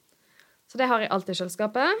ja. Så det har jeg alltid i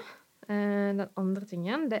kjøleskapet. Den andre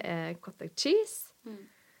tingen, det cottage cheese.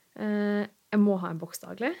 Jeg må ha en boks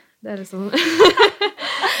daglig. Det liksom...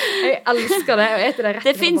 jeg elsker det, og eter det rett fra boksen.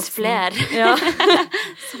 Det finnes flere. Ja.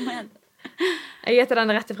 Jeg eter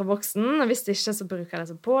den rett fra boksen, og hvis det ikke, så bruker jeg det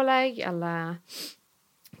som pålegg, eller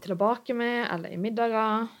til å bake med, eller i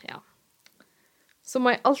middager, ja. Så må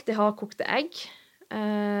jeg alltid ha kokte egg.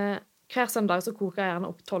 Hver søndag så koker jeg gjerne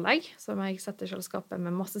opp 12 egg, som jeg setter i kjøleskapet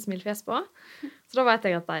med masse smilfjes på. Så da vet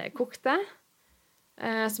jeg at de kokte.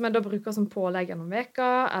 Som jeg da bruker som pålegg gjennom veka,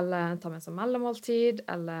 eller tar med som mellommåltid,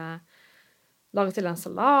 eller lager til en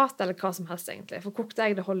salat, eller hva som helst egentlig. For kokte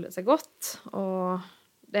egg, det holder seg godt, og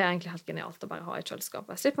det egentlig helt genialt å bare ha i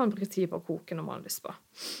kjøleskapet. Slipper man bruke tid på å koke når man har lyst på.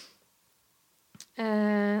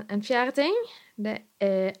 En fjerde ting, det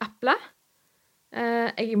eple.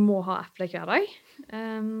 Jeg må ha eple hver dag.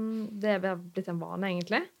 Det blitt en vane,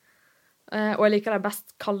 egentlig. Og jeg liker det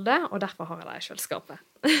best kalde, og derfor har jeg det i kjøleskapet.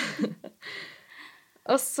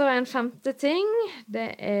 Og så en femte ting, det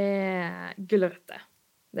gulrøtter.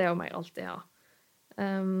 Det må jeg alltid ha.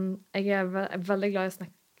 Jeg veldig glad i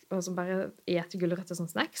snack, og bare ete gulrøtter som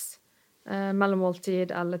snacks. Mellom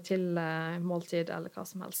måltid, eller til måltid, eller hva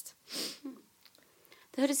som helst.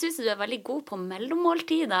 Det høres ut som du veldig god på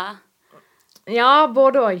mellommåltider. Ja,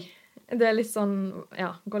 både og. Det litt sånn, ja,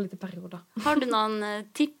 går litt i perioder. Har du noen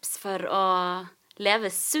tips for å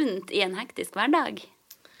leve sunt i en hektisk hverdag?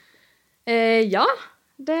 Ja,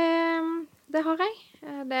 det har jeg.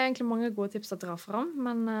 Det egentlig mange gode tips å dra fram,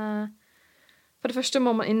 men for det første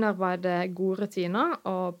må man innarbeide gode rutiner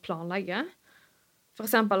og planlegge. For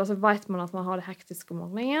eksempel, altså, vet man at man har det hektisk om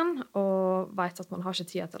morgenen, og vet at man har ikke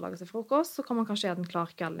tid til å lage seg frokost, så kan man kanskje gjøre den klar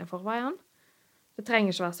kvelden i forveien. Det trenger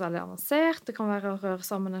ikke være så veldig avansert. Det kan være å røre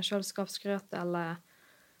sammen en kjøleskapsgrøt, eller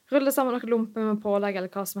rulle sammen noen lumper med pålegg,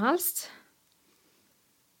 eller hva som helst.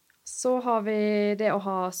 Så har vi det å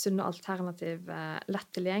ha sunne alternativ lett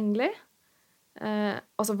tilgjengelig.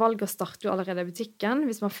 Altså valget starter jo allerede i butikken.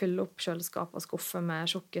 Hvis man fyller opp kjøleskap og skuffer med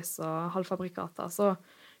sjokkis og halvfabrikater, så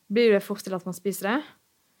blir det fort til at man spiser det.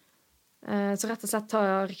 Så rett og slett ta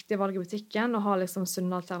riktig valg i butikken og ha liksom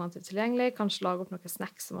sunne alternativ tilgjengelig. Kanskje lage opp noen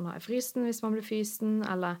snacks som man har i frysen hvis man blir fysen,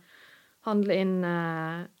 eller handle inn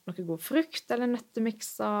noe god frukt eller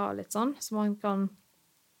nøttemikser og litt sånn, som man kan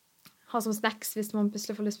ha som snacks hvis man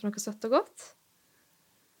plutselig får lyst på noe søtt og godt.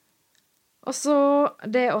 Og så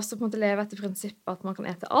det er også på en måte leve etter prinsippet at man kan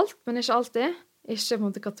ete alt, men ikke alltid. Ikke på en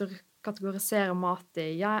måte kategorisere mat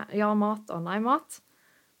i ja-mat og nei-mat,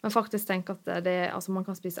 men faktisk tenke at altså man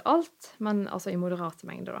kan spise alt, men altså i moderate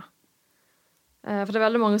mengder da. For det er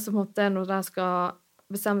veldig mange som på en måte, når de skal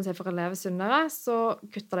bestemme seg for å leve sunnere, så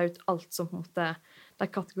kutter de ut alt som på en måte de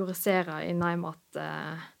kategoriserer i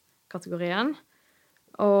nei-mat-kategorien.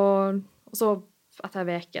 Og så etter en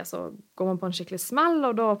veke så går man på en skikkelig smell,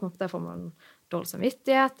 og da på en måte får man dårlig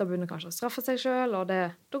samvittighet, da begynner kanskje å straffe seg selv, og da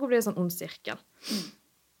blir det en sånn ond sirkel.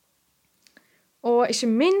 Og ikke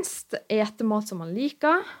minst ete mat som man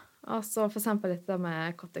liker, altså for eksempel dette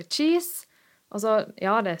med cottage cheese. Altså,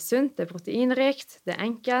 ja, det er sunt, det er proteinrikt, det er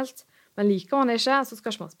enkelt, men liker man det ikke, så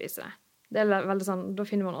skal ikke man spise det. Det er veldig sånn, da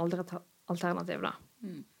finner man aldri et alternativ da.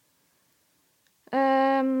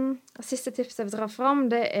 Siste tips jeg vil dra fram,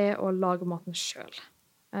 det er å lage maten selv.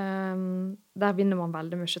 Der vinner man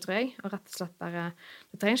veldig mye, tror jeg. Og rett og slett bare,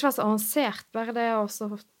 det trenger ikke være så avansert, bare det å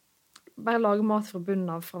bare lage mat fra bunnen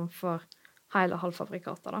av framfor hele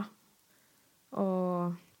halvfabrikater da.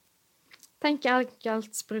 Og tenke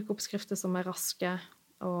enkelt, bruke oppskrifter som er raske,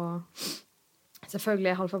 og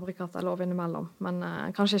selvfølgelig er halvfabrikater lov innimellom, men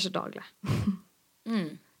kanskje ikke daglig.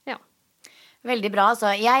 Ja. Veldig bra, altså.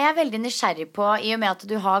 Jeg er veldig nysgjerrig på, i og med at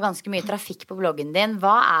du har ganske mye trafikk på bloggen din,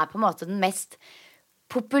 hva er på en måte den mest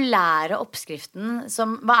populære oppskriften,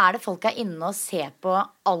 hva er det folk er inne og ser på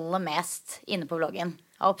aller mest inne på bloggen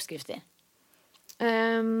av oppskrifter?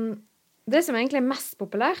 Det som egentlig er mest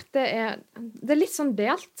populært, det er litt sånn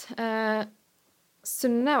delt.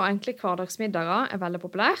 Sunne og enkle hverdagsmiddager er veldig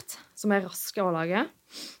populært, som er raske å lage.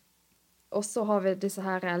 Og så har vi disse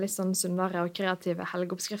her litt sånn sunnere og kreative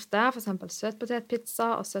helgeoppskrifter, for eksempel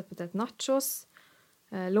søtpotetpizza og søtpotet-nachos,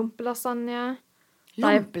 lumpelasagne.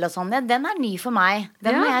 Lumpelasagne, den er ny for meg.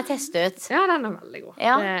 Den må jeg teste ut. Ja, den er veldig god.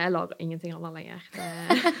 Ja. Jeg lager ingenting annet lenger.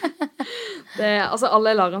 Altså,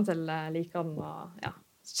 alle lager den til liker den, og ja,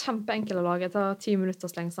 kjempeenkel å lage. Det tar 10 minutter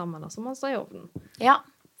å slenge sammen, og så må man stå i ovnen. Ja,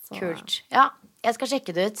 kult. Ja, jeg skal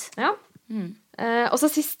sjekke det ut. Ja. Og så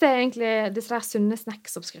siste er egentlig disse der sunne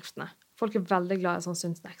snacks-oppskriftene. Folk er veldig glad i sånn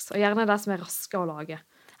sunn snacks, og gjerne det som er raske å lage.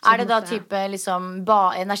 Er det da type liksom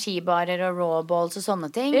energibarer og raw balls og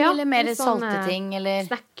sånne ting? Ja, eller mer salte ting? Eller?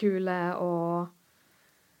 Snackkule og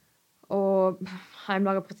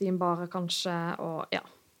hjemmelaget proteinbarer kanskje, og ja.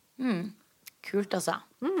 Kult altså.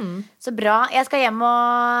 Så bra. Jeg skal hjem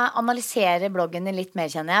og analysere bloggen din litt mer,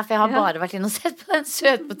 kjenner jeg. For jeg har bare vært inne og sett på den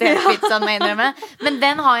søtpotetpizzaen, må jeg innrømme. Men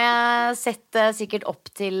den har jeg sett sikkert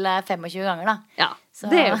opp til 25 ganger da. Ja, så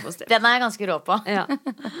det er jo positivt. Den er jeg ganske rå på. Ja,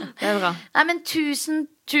 det er bra. Nei, men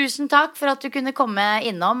tusen takk for at du kunne komme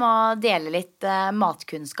innom og dele litt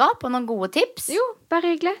matkunnskap og noen gode tips. Jo,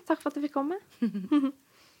 bare hyggelig. Takk for at du fikk komme.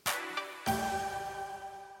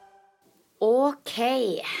 Ok.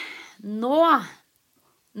 Nå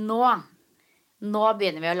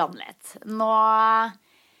begynner vi å lande litt. Nå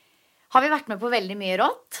har vi vært med på veldig mye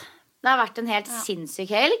rått. Det har vært en helt sinnssyk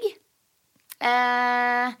helg.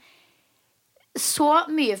 Så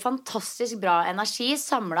mye fantastisk bra energi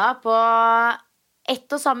samlet på ett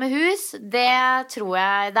og samme hus. Det tror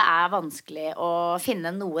jeg det er vanskelig å finne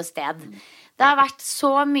noe sted. Det har vært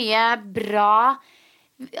så mye bra,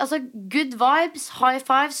 altså good vibes, high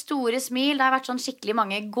five, store smil. Det har vært sånn skikkelig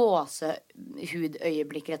mange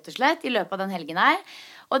gåsehudøyeblikk rett og slett i løpet av den helgen her.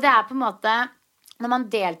 Og det er på en måte, når man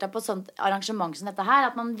deltar på et sånt arrangement som dette her,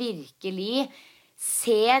 at man virkelig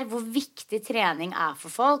ser hvor viktig trening er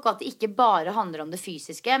for folk, og at det ikke bare handler om det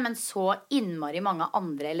fysiske, men så innmari mange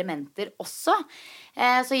andre elementer også.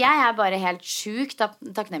 Så jeg er bare helt sjukt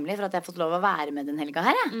takknemlig for at jeg har fått lov å være med den helga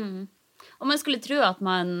her. Og man skulle tro at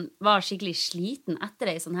man var skikkelig sliten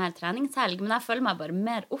etter en sånn her treningshelg, men jeg føler meg bare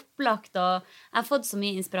mer opplagt, og jeg har fått så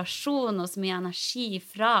mye inspirasjon og så mye energi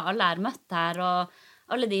fra alle jeg har møtt her, og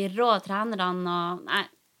alle de rå trenerne, og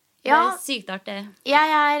Det sykt artig.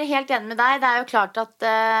 Jeg helt enig med deg. Det jo klart at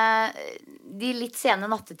de litt sene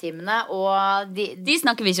nattetimene og de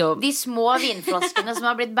snakker vi ikke om. De små vinflaskene som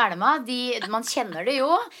har blitt bælma, man kjenner det jo.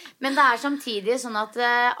 Men det samtidig sånn at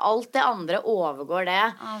alt det andre overgår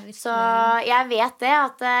det. Så jeg vet det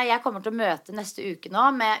at jeg kommer til å møte neste uke nå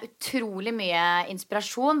med utrolig mye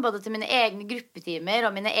inspirasjon, både til mine egne gruppetimer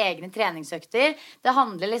og mine egne treningsøkter. Det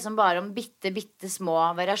handler liksom bare om bitte små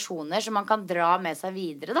variasjoner som man kan dra med seg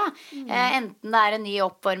videre da. Enten det en ny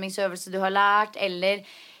oppvarmingsøvelse du har lært, eller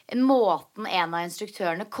en måten en av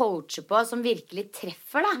instruktørene coacher på som virkelig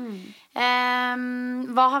treffer da.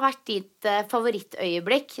 Hva har vært ditt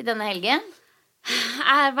favorittøyeblikk denne helgen? Jeg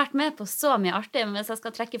har vært med på så mye artig, men hvis jeg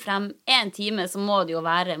skal trekke frem en time, så må det jo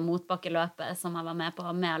være motbakkeløpet som jeg var med på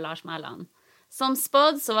med Lars Mæland. Som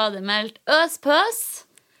spådd så var det meldt øs-pøs,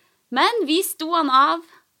 men vi sto han av.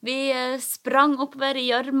 Vi sprang oppover i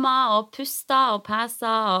gjørma og pusta og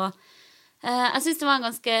pesa og jeg synes det var en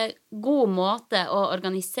ganske god måte å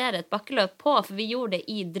organisere et bakkeløp på, for vi gjorde det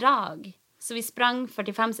i drag. Så vi sprang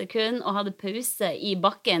 45 sekunder og hadde pause i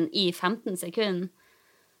bakken i 15 sekunder.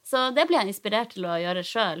 Så det ble jeg inspirert til å gjøre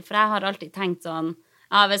selv, for jeg har alltid tenkt sånn,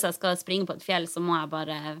 hvis jeg skal springe på et fjell, så må jeg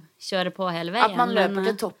bare kjøre på hele veien. At man løper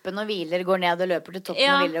til toppen og hviler, går ned og løper til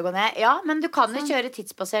toppen og hviler og går ned. Ja, men du kan jo kjøre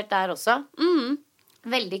tidsbasert der også.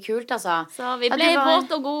 Veldig kult, altså. Så vi ble våt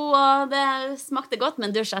og god, og det smakte godt med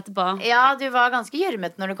en dusj etterpå. Ja, du var ganske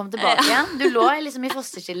gjørmet når du kom tilbake igjen. Du lå liksom i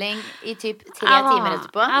fosterstilling i typ 3 timer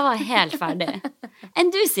etterpå. Jeg var helt ferdig. Enn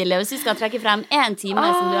du, Silje, hvis du skal trekke frem en time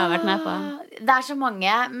som du har vært med på? Det så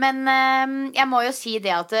mange, men jeg må jo si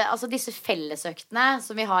det at altså, disse fellesøktene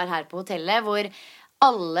som vi har her på hotellet, hvor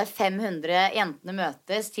alle 500 jentene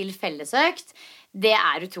møtes til fellesøkt, det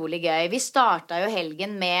utrolig gøy. Vi startet jo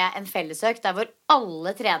helgen med en fellesøkt der hvor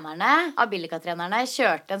alle trenerne, Abilica-trenerne,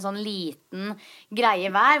 kjørte en sånn liten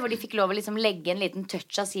greie hver, hvor de fikk lov å liksom legge en liten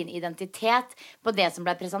touch av sin identitet på det som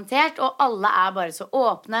ble presentert, og alle bare så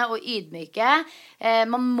åpne og ydmyke.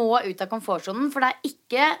 Man må ut av komfortzonen, for det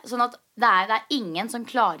ikke sånn at det ingen som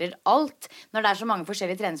klarer alt. Når det så mange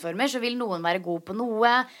forskjellige treningsformer, så vil noen være god på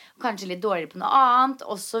noe, kanskje litt dårligere på noe annet,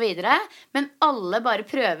 og så videre. Men alle bare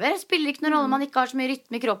prøver. Spiller ikke noen rolle man ikke har så mye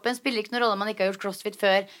rytme i kroppen, spiller ikke noen rolle man ikke har gjort crossfit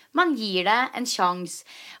før. Man gir det en sjans.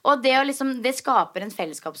 Og det, det skaper en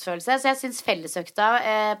fellesskapsfølelse. Så jeg synes fellesøkta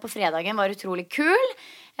på fredagen var utrolig kul.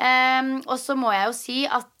 Og så må jeg jo si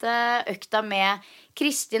at økta med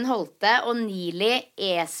Kristin Holte og Nili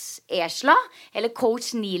Esla, eller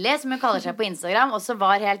Coach Nili som hun kaller seg på Instagram, også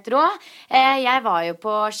var helt rå. Jeg var jo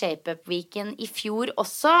på Shape Up Weekend i fjor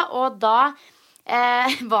også, og da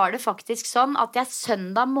var det faktisk sånn at jeg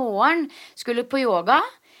søndag morgen skulle på yoga.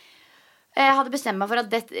 Jeg hadde bestemt meg for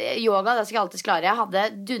at yoga, det skal jeg alltid klare. Jeg hadde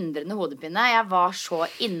dundrende hodepine. Jeg var så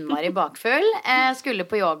innmari bakfull. Skulle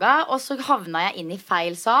på yoga, og så havna jeg inn i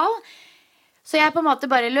feil sal. Så jeg på en måte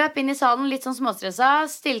bare løp inn i salen, litt sånn småstressa,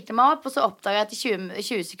 stilte meg opp, og så oppdaget jeg til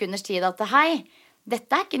 20 sekunders tid at hei,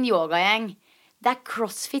 dette ikke en yogagjeng. Det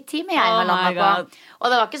crossfit-teamet jeg har landet på. Og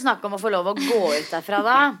det var ikke snakk om å få lov å gå ut derfra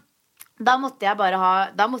da. Da måtte jeg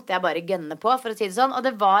bare gønne på, for å si det sånn. Og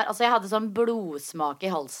det var, altså jeg hadde sånn blodsmak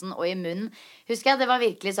i halsen og i munnen. Husker jeg, det var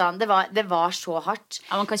virkelig sånn, det var så hardt.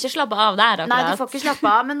 Ja, man kan ikke slappe av der akkurat. Nei, du får ikke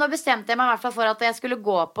slappe av. Men nå bestemte jeg meg i hvert fall for at jeg skulle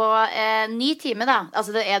gå på ny time da.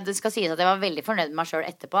 Altså det skal sies at jeg var veldig fornøyd med meg selv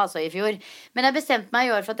etterpå, altså i fjor. Men jeg bestemte meg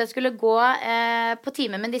i år for at jeg skulle gå på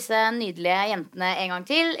time med disse nydelige jentene en gang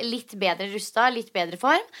til. Litt bedre rustet, litt bedre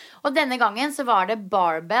form. Og denne gangen så var det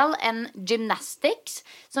barbell and gymnastics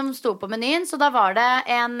som sto på menyen, så da var det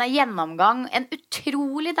en gjennomgang, en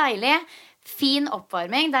utrolig deilig, fin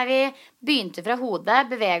oppvarming, der vi begynte fra hodet,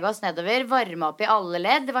 bevege oss nedover, varme opp i alle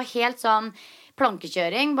ledd. Det var helt sånn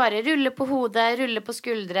plankekjøring, bare rulle på hodet, rulle på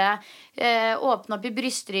skuldre, åpne opp i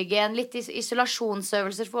brystryggen, litt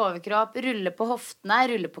isolasjonsøvelser for overkropp, rulle på hoftene,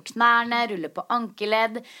 rulle på knærne, rulle på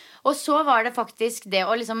ankeledd. Og så var det faktisk det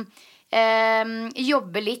å liksom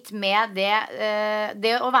jobbe litt med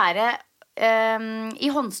det å være i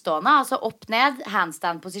håndstående, altså opp ned,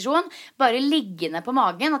 handstand-posisjon, bare liggende på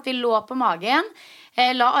magen, at vi lå på magen,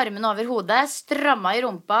 la armene over hodet, stramma i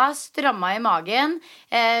rumpa, stramma i magen,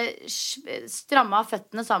 stramma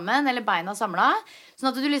føttene sammen, eller beina samlet,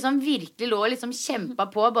 sånn at du liksom virkelig lå og liksom kjempa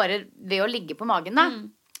på bare ved å ligge på magen da.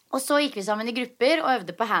 Og så gikk vi sammen i grupper og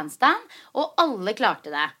øvde på handstand, og alle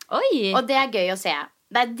klarte det. Oi. Og det gøy å se.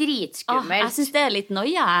 Det dritskummelt. Jeg synes det litt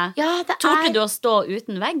nøye. Ja, Torde du å stå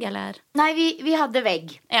uten vegg, eller? Nei, vi hadde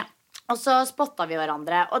vegg. Ja. Og så spottet vi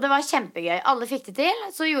hverandre. Og det var kjempegøy. Alle fikk det til.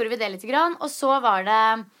 Så gjorde vi det litt grann. Og så var det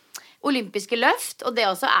olympiske løft. Og det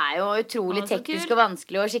også jo utrolig teknisk og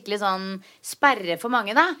vanskelig og skikkelig sånn sperre for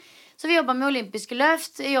mange da. Så vi jobbet med olympiske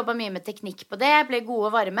løft, jobbet mye med teknikk på det, ble gode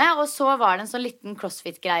og varme. Og så var det en sånn liten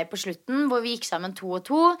crossfit-greie på slutten, hvor vi gikk sammen 2 og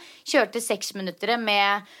 2. Kjørte 6 minutter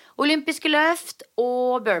med olympiske løft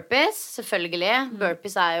og burpees, selvfølgelig.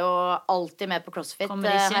 Burpees jo alltid med på CrossFit.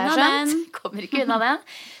 Kommer ikke unna den. Kommer ikke unna den.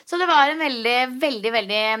 Så det var en veldig, veldig,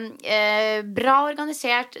 veldig bra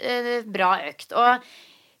organisert, bra økt. Og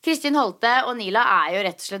Kristin Holte og Nila jo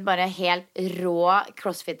rett og slett bare helt rå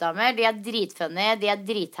CrossFit-damer. De dritfunny, de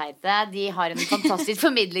dritteite, de har en fantastisk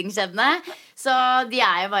formidlingsevne. Så de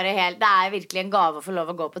jo bare helt, det virkelig en gave å få lov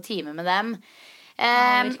å gå på time med dem.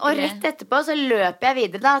 Og rett etterpå så løper jeg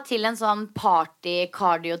videre da, til en sånn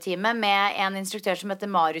party-cardio-time med en instruktør som heter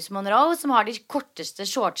Marius Monroe, som har de korteste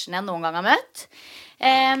shortsene jeg noen gang har møtt.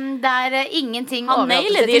 Det ingenting han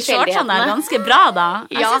nailer de shortsene ganske bra da.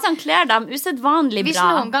 Jeg synes han kler dem usedvanlig bra. Hvis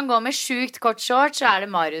noen kan gå med sjukt kort shorts, så det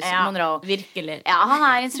Marius Monroe. Virkelig. Ja,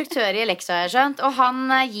 han instruktør i Alexa, jeg har skjønt. Og han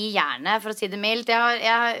gir jernet, for å si det mildt. Jeg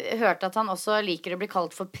har hørt at han også liker å bli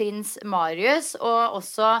kalt for prins Marius, og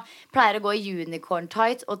også pleier å gå i unicorn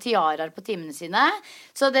tight og tiarer på timene sine.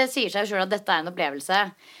 Så det sier seg selv at dette en opplevelse.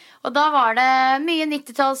 Og da var det mye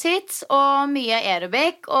 90-tallshits og mye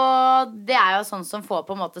aerobic. Og det jo sånn som får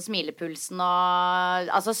på en måte smilepulsen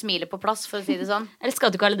og, altså smilet på plass, for å si det sånn. Jeg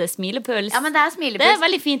elsker at du kaller det smilepuls. Ja, men det smilepuls. Det et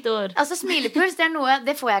veldig fint ord. Altså smilepuls, det noe,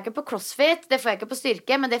 det får jeg ikke på CrossFit, det får jeg ikke på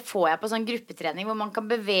styrke, men det får jeg på sånn gruppetrening hvor man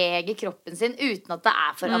kan bevege kroppen sin uten at det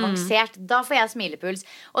for avansert. Da får jeg smilepuls.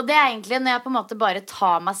 Og det egentlig når jeg på en måte bare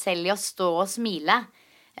tar meg selv i å stå og smile.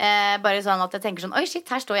 Bare sånn at jeg tenker sånn, oi shit,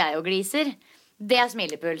 her står jeg og gliser. Det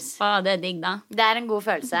smilepuls. Det digg da. Det en god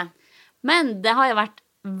følelse. Men det har jo vært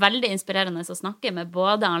veldig inspirerende å snakke med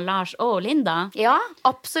både Lars og Linda. Ja,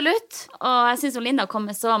 absolutt. Og jeg synes Linda kom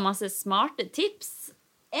med så masse smarte tips.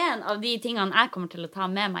 En av de tingene jeg kommer til å ta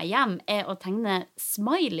med meg hjem å tegne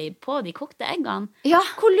smiley på de kokte eggene. Ja.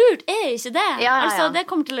 Hvor lurt ikke det? Ja. Altså, det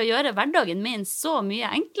kommer til å gjøre hverdagen min så mye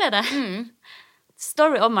enklere.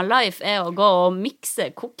 Story of my life å gå og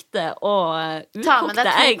mikse kokte og ukokte egg. Ta med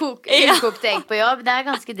deg 2 ukokte egg på jobb. Det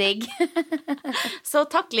ganske digg. Så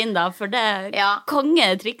takk, Linda, for det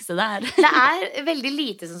kongetrikset der. Det veldig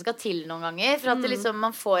lite som skal til noen ganger, for at det liksom,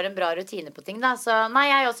 man får en bra rutine på ting. Da. Så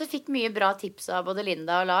jeg også fikk mye bra tips av både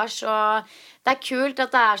Linda og Lars. Og det kult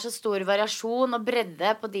at det så stor variasjon og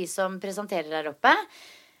bredde på de som presenterer her oppe.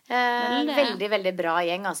 Veldig, veldig bra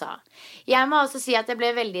gjeng, altså. Jeg må også si at jeg ble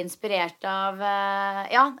veldig inspirert av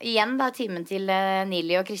igjen da, timen til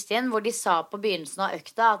Nili og Kristin, hvor de sa på begynnelsen av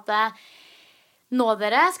økta at nå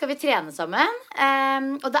dere skal vi trene sammen,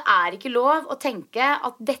 og det ikke lov å tenke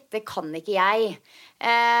at dette kan ikke jeg.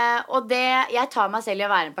 Og jeg tar meg selv i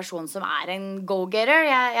å være en person som en go-getter.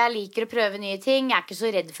 Jeg liker å prøve nye ting. Jeg ikke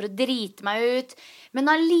så redd for å drite meg ut.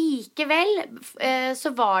 Men allikevel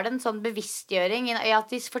så var det en sånn bevisstgjøring i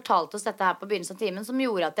at de fortalte oss dette her på begynnelsen av timen, som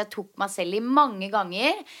gjorde at jeg tok meg selv i mange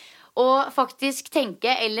ganger og faktisk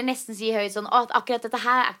tenke, eller nesten si høyt sånn, at akkurat dette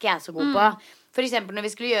her ikke jeg så god på. For eksempel når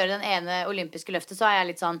vi skulle gjøre den ene olympiske løftet, så jeg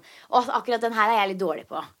litt sånn, akkurat den her jeg litt dårlig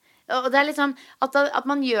på. Og det liksom at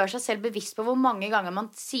man gjør seg selv bevisst på hvor mange ganger man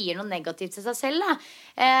sier noe negativt til seg selv da.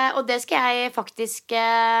 Og det skal jeg faktisk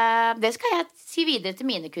det skal jeg si videre til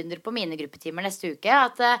mine kunder på mine gruppetimer neste uke,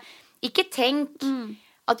 at ikke tenk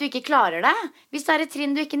at du ikke klarer det. Hvis det et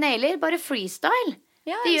trinn du ikke nailer, bare freestyle.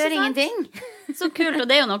 Ja, det gjør ingenting. Så kult, og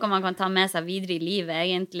det jo noe man kan ta med seg videre i livet,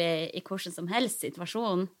 egentlig i hvordan som helst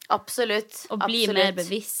situasjon. Absolutt. Og bli mer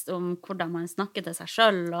bevisst om hvordan man snakker til seg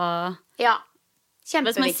selv. Og ja,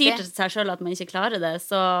 kjempeviktig. Hvis man sier til seg selv at man ikke klarer det,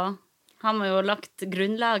 så har man jo lagt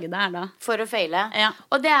grunnlaget der da. For å feile. Ja.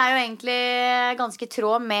 Og det jo egentlig ganske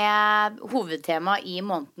tråd med hovedtema i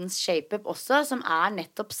månedens Shape Up også, som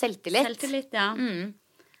nettopp selvtillit. Selvtillit, ja.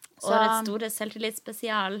 Årets store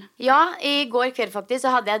selvtillitsspesial. Ja, i går kveld faktisk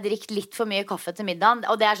så hadde jeg drikt litt for mye kaffe til middagen.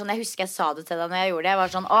 Og det sånn, jeg husker jeg sa det til deg når jeg gjorde det. Jeg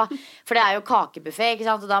var sånn, for det jo kakebuffet, ikke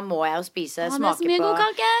sant? Og da må jeg jo spise, smake på. Det så mye god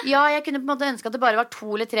kake. Ja, jeg kunne på en måte ønske at det bare var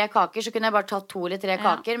 2 eller 3 kaker. Så kunne jeg bare tatt 2 eller 3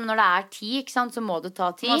 kaker. Men når det 10, ikke sant, så må du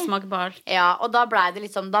ta 10. Må smake på alt. Ja, og da ble det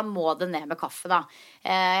liksom, da må det ned med kaffe da.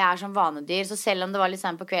 Jeg sånn vanedyr, så selv om det var litt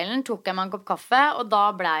sent på kvelden, tok jeg meg en kopp kaffe, og da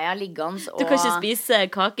ble jeg liggende. Du kan ikke spise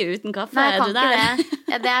kake uten kaffe? Nei, jeg kan ikke det.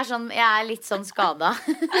 Ja, det sånn, jeg litt sånn skadet.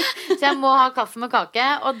 Så jeg må ha kaffe med kake.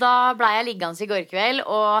 Og da ble jeg liggende i går kveld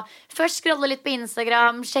og først scrolle litt på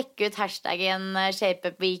Instagram, sjekke ut hashtaggen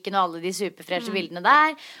ShapeUp-weeken og alle de superfreshe bildene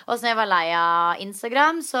der. Og så når jeg var lei av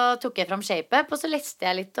Instagram, så tok jeg fram ShapeUp, og så leste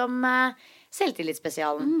jeg litt om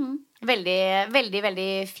selvtillitsspesialen. Veldig, veldig,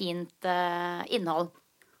 veldig fint innhold.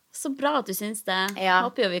 Så bra at du syns det. Ja.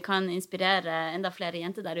 Håper jo vi kan inspirere enda flere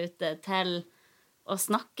jenter der ute til å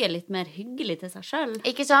snakke litt mer hyggelig til seg selv.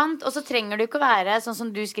 Ikke sant? Og så trenger du ikke å være, sånn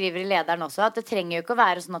som du skriver i lederen også, at det trenger jo ikke å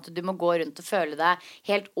være sånn at du må gå rundt og føle deg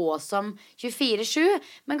helt awesome 24/7,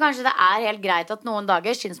 men kanskje det er helt greit at noen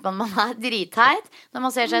dager synes man er dritteit når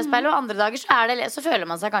man ser seg i speilet, og andre dager så føler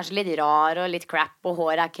man seg kanskje litt rar og litt crap, og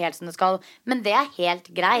håret er ikke helt som det skal, men det er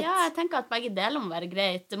helt greit. Ja, jeg tenker at begge deler må være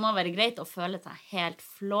greit. Det må være greit å føle seg helt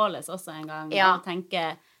flawless også en gang, og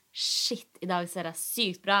tenke shit, i dag ser jeg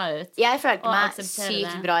sykt bra ut. Jeg følte meg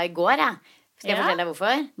sykt bra i går, jeg. Skal jeg fortelle deg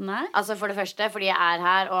hvorfor? Nei. Altså for det første, fordi jeg er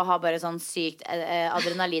her og har bare sånn sykt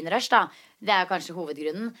adrenalinrush da. Det er jo kanskje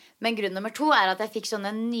hovedgrunnen. Men grunn nummer 2 er at jeg fikk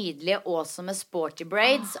sånne nydelige, awesome sporty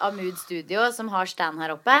braids av Mood Studio, som har stand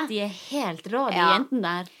her oppe. De er helt rå, de jentene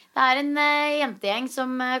der. Det er en jentegjeng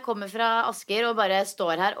som kommer fra Asker og bare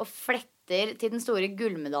står her og fletter til den store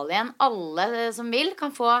gullmedaljen. Alle som vil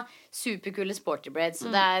kan få superkule sporty braids, så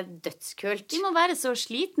det er dødskult. De må være så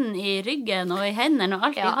sliten i ryggen og i hendene og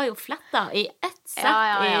alt. De har jo fletta i ett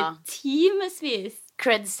sett i timesvis.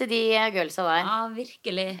 Creds til de girlsa der. Ja,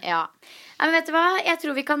 virkelig. Ja. Men vet du hva? Jeg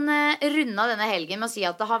tror vi kan runde av denne helgen med å si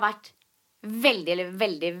at det har vært veldig,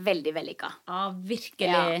 veldig, veldig vellykka. Ja,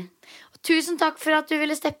 virkelig. Tusen takk for at du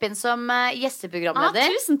ville steppe inn som gjesteprogramleder. Ja,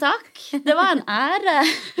 tusen takk. Det var en ære.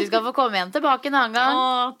 Du skal få komme igjen tilbake en annen gang.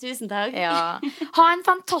 Tusen takk. Ja. Ha en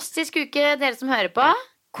fantastisk uke, dere som hører på.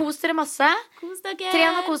 Kos dere masse. Kos dere.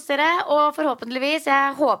 Tren og kos dere. Og forhåpentligvis,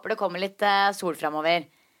 jeg håper det kommer litt sol fremover.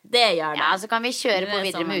 Det gjør det. Ja, så kan vi kjøre på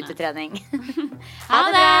videre med utetrening. Ha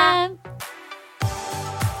det!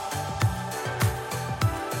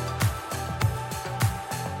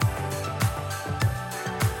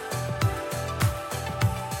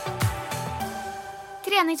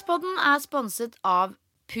 Treningspodden er sponset av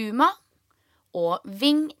Puma og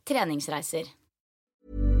Ving treningsreiser.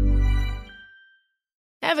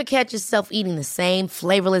 Ever catch yourself eating the same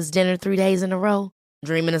flavorless dinner 3 days in a row?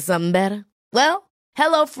 Dreaming of something better? Well,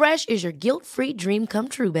 HelloFresh is your guilt-free dream come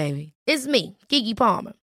true, baby. It's me, Keke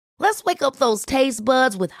Palmer. Let's wake up those taste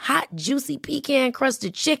buds with hot, juicy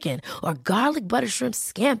pecan-crusted chicken or garlic butter shrimp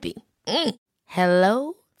scampi.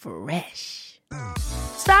 Hello Fresh.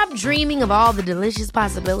 Stop dreaming of all the delicious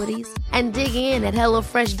possibilities and dig in at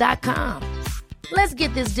HelloFresh.com. Let's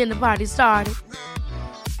get this dinner party started.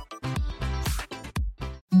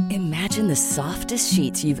 Imagine the softest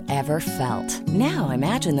sheets you've ever felt. Now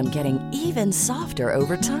imagine them getting even softer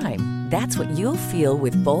over time. That's what you'll feel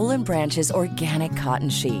with Boll & Branch's organic cotton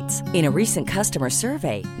sheets. In a recent customer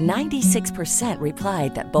survey, 96%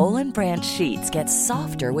 replied that Boll & Branch sheets get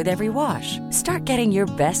softer with every wash. Start getting your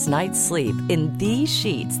best night's sleep in these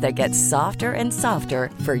sheets that get softer and softer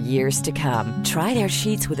for years to come. Try their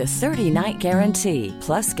sheets with a 30-night guarantee.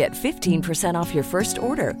 Plus, get 15% off your first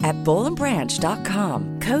order at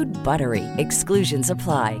bollandbranch.com. Code BUTTERY. Exclusions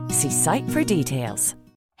apply. See site for details.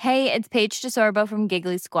 Hey, it's Paige DeSorbo from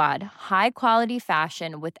Giggly Squad. High quality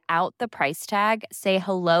fashion without the price tag. Say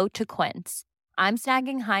hello to Quince. I'm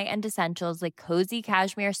snagging high-end essentials like cozy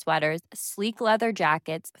cashmere sweaters, sleek leather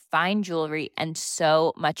jackets, fine jewelry, and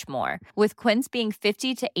so much more. With Quince being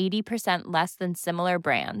 50 to 80% less than similar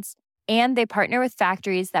brands. And they partner with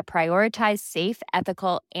factories that prioritize safe,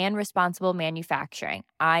 ethical, and responsible manufacturing.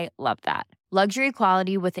 I love that. Luxury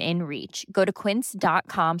quality within reach. Go to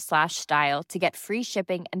quince.com/style to get free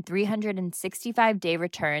shipping and 365-day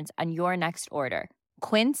returns on your next order.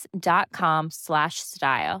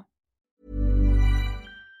 Quince.com/style.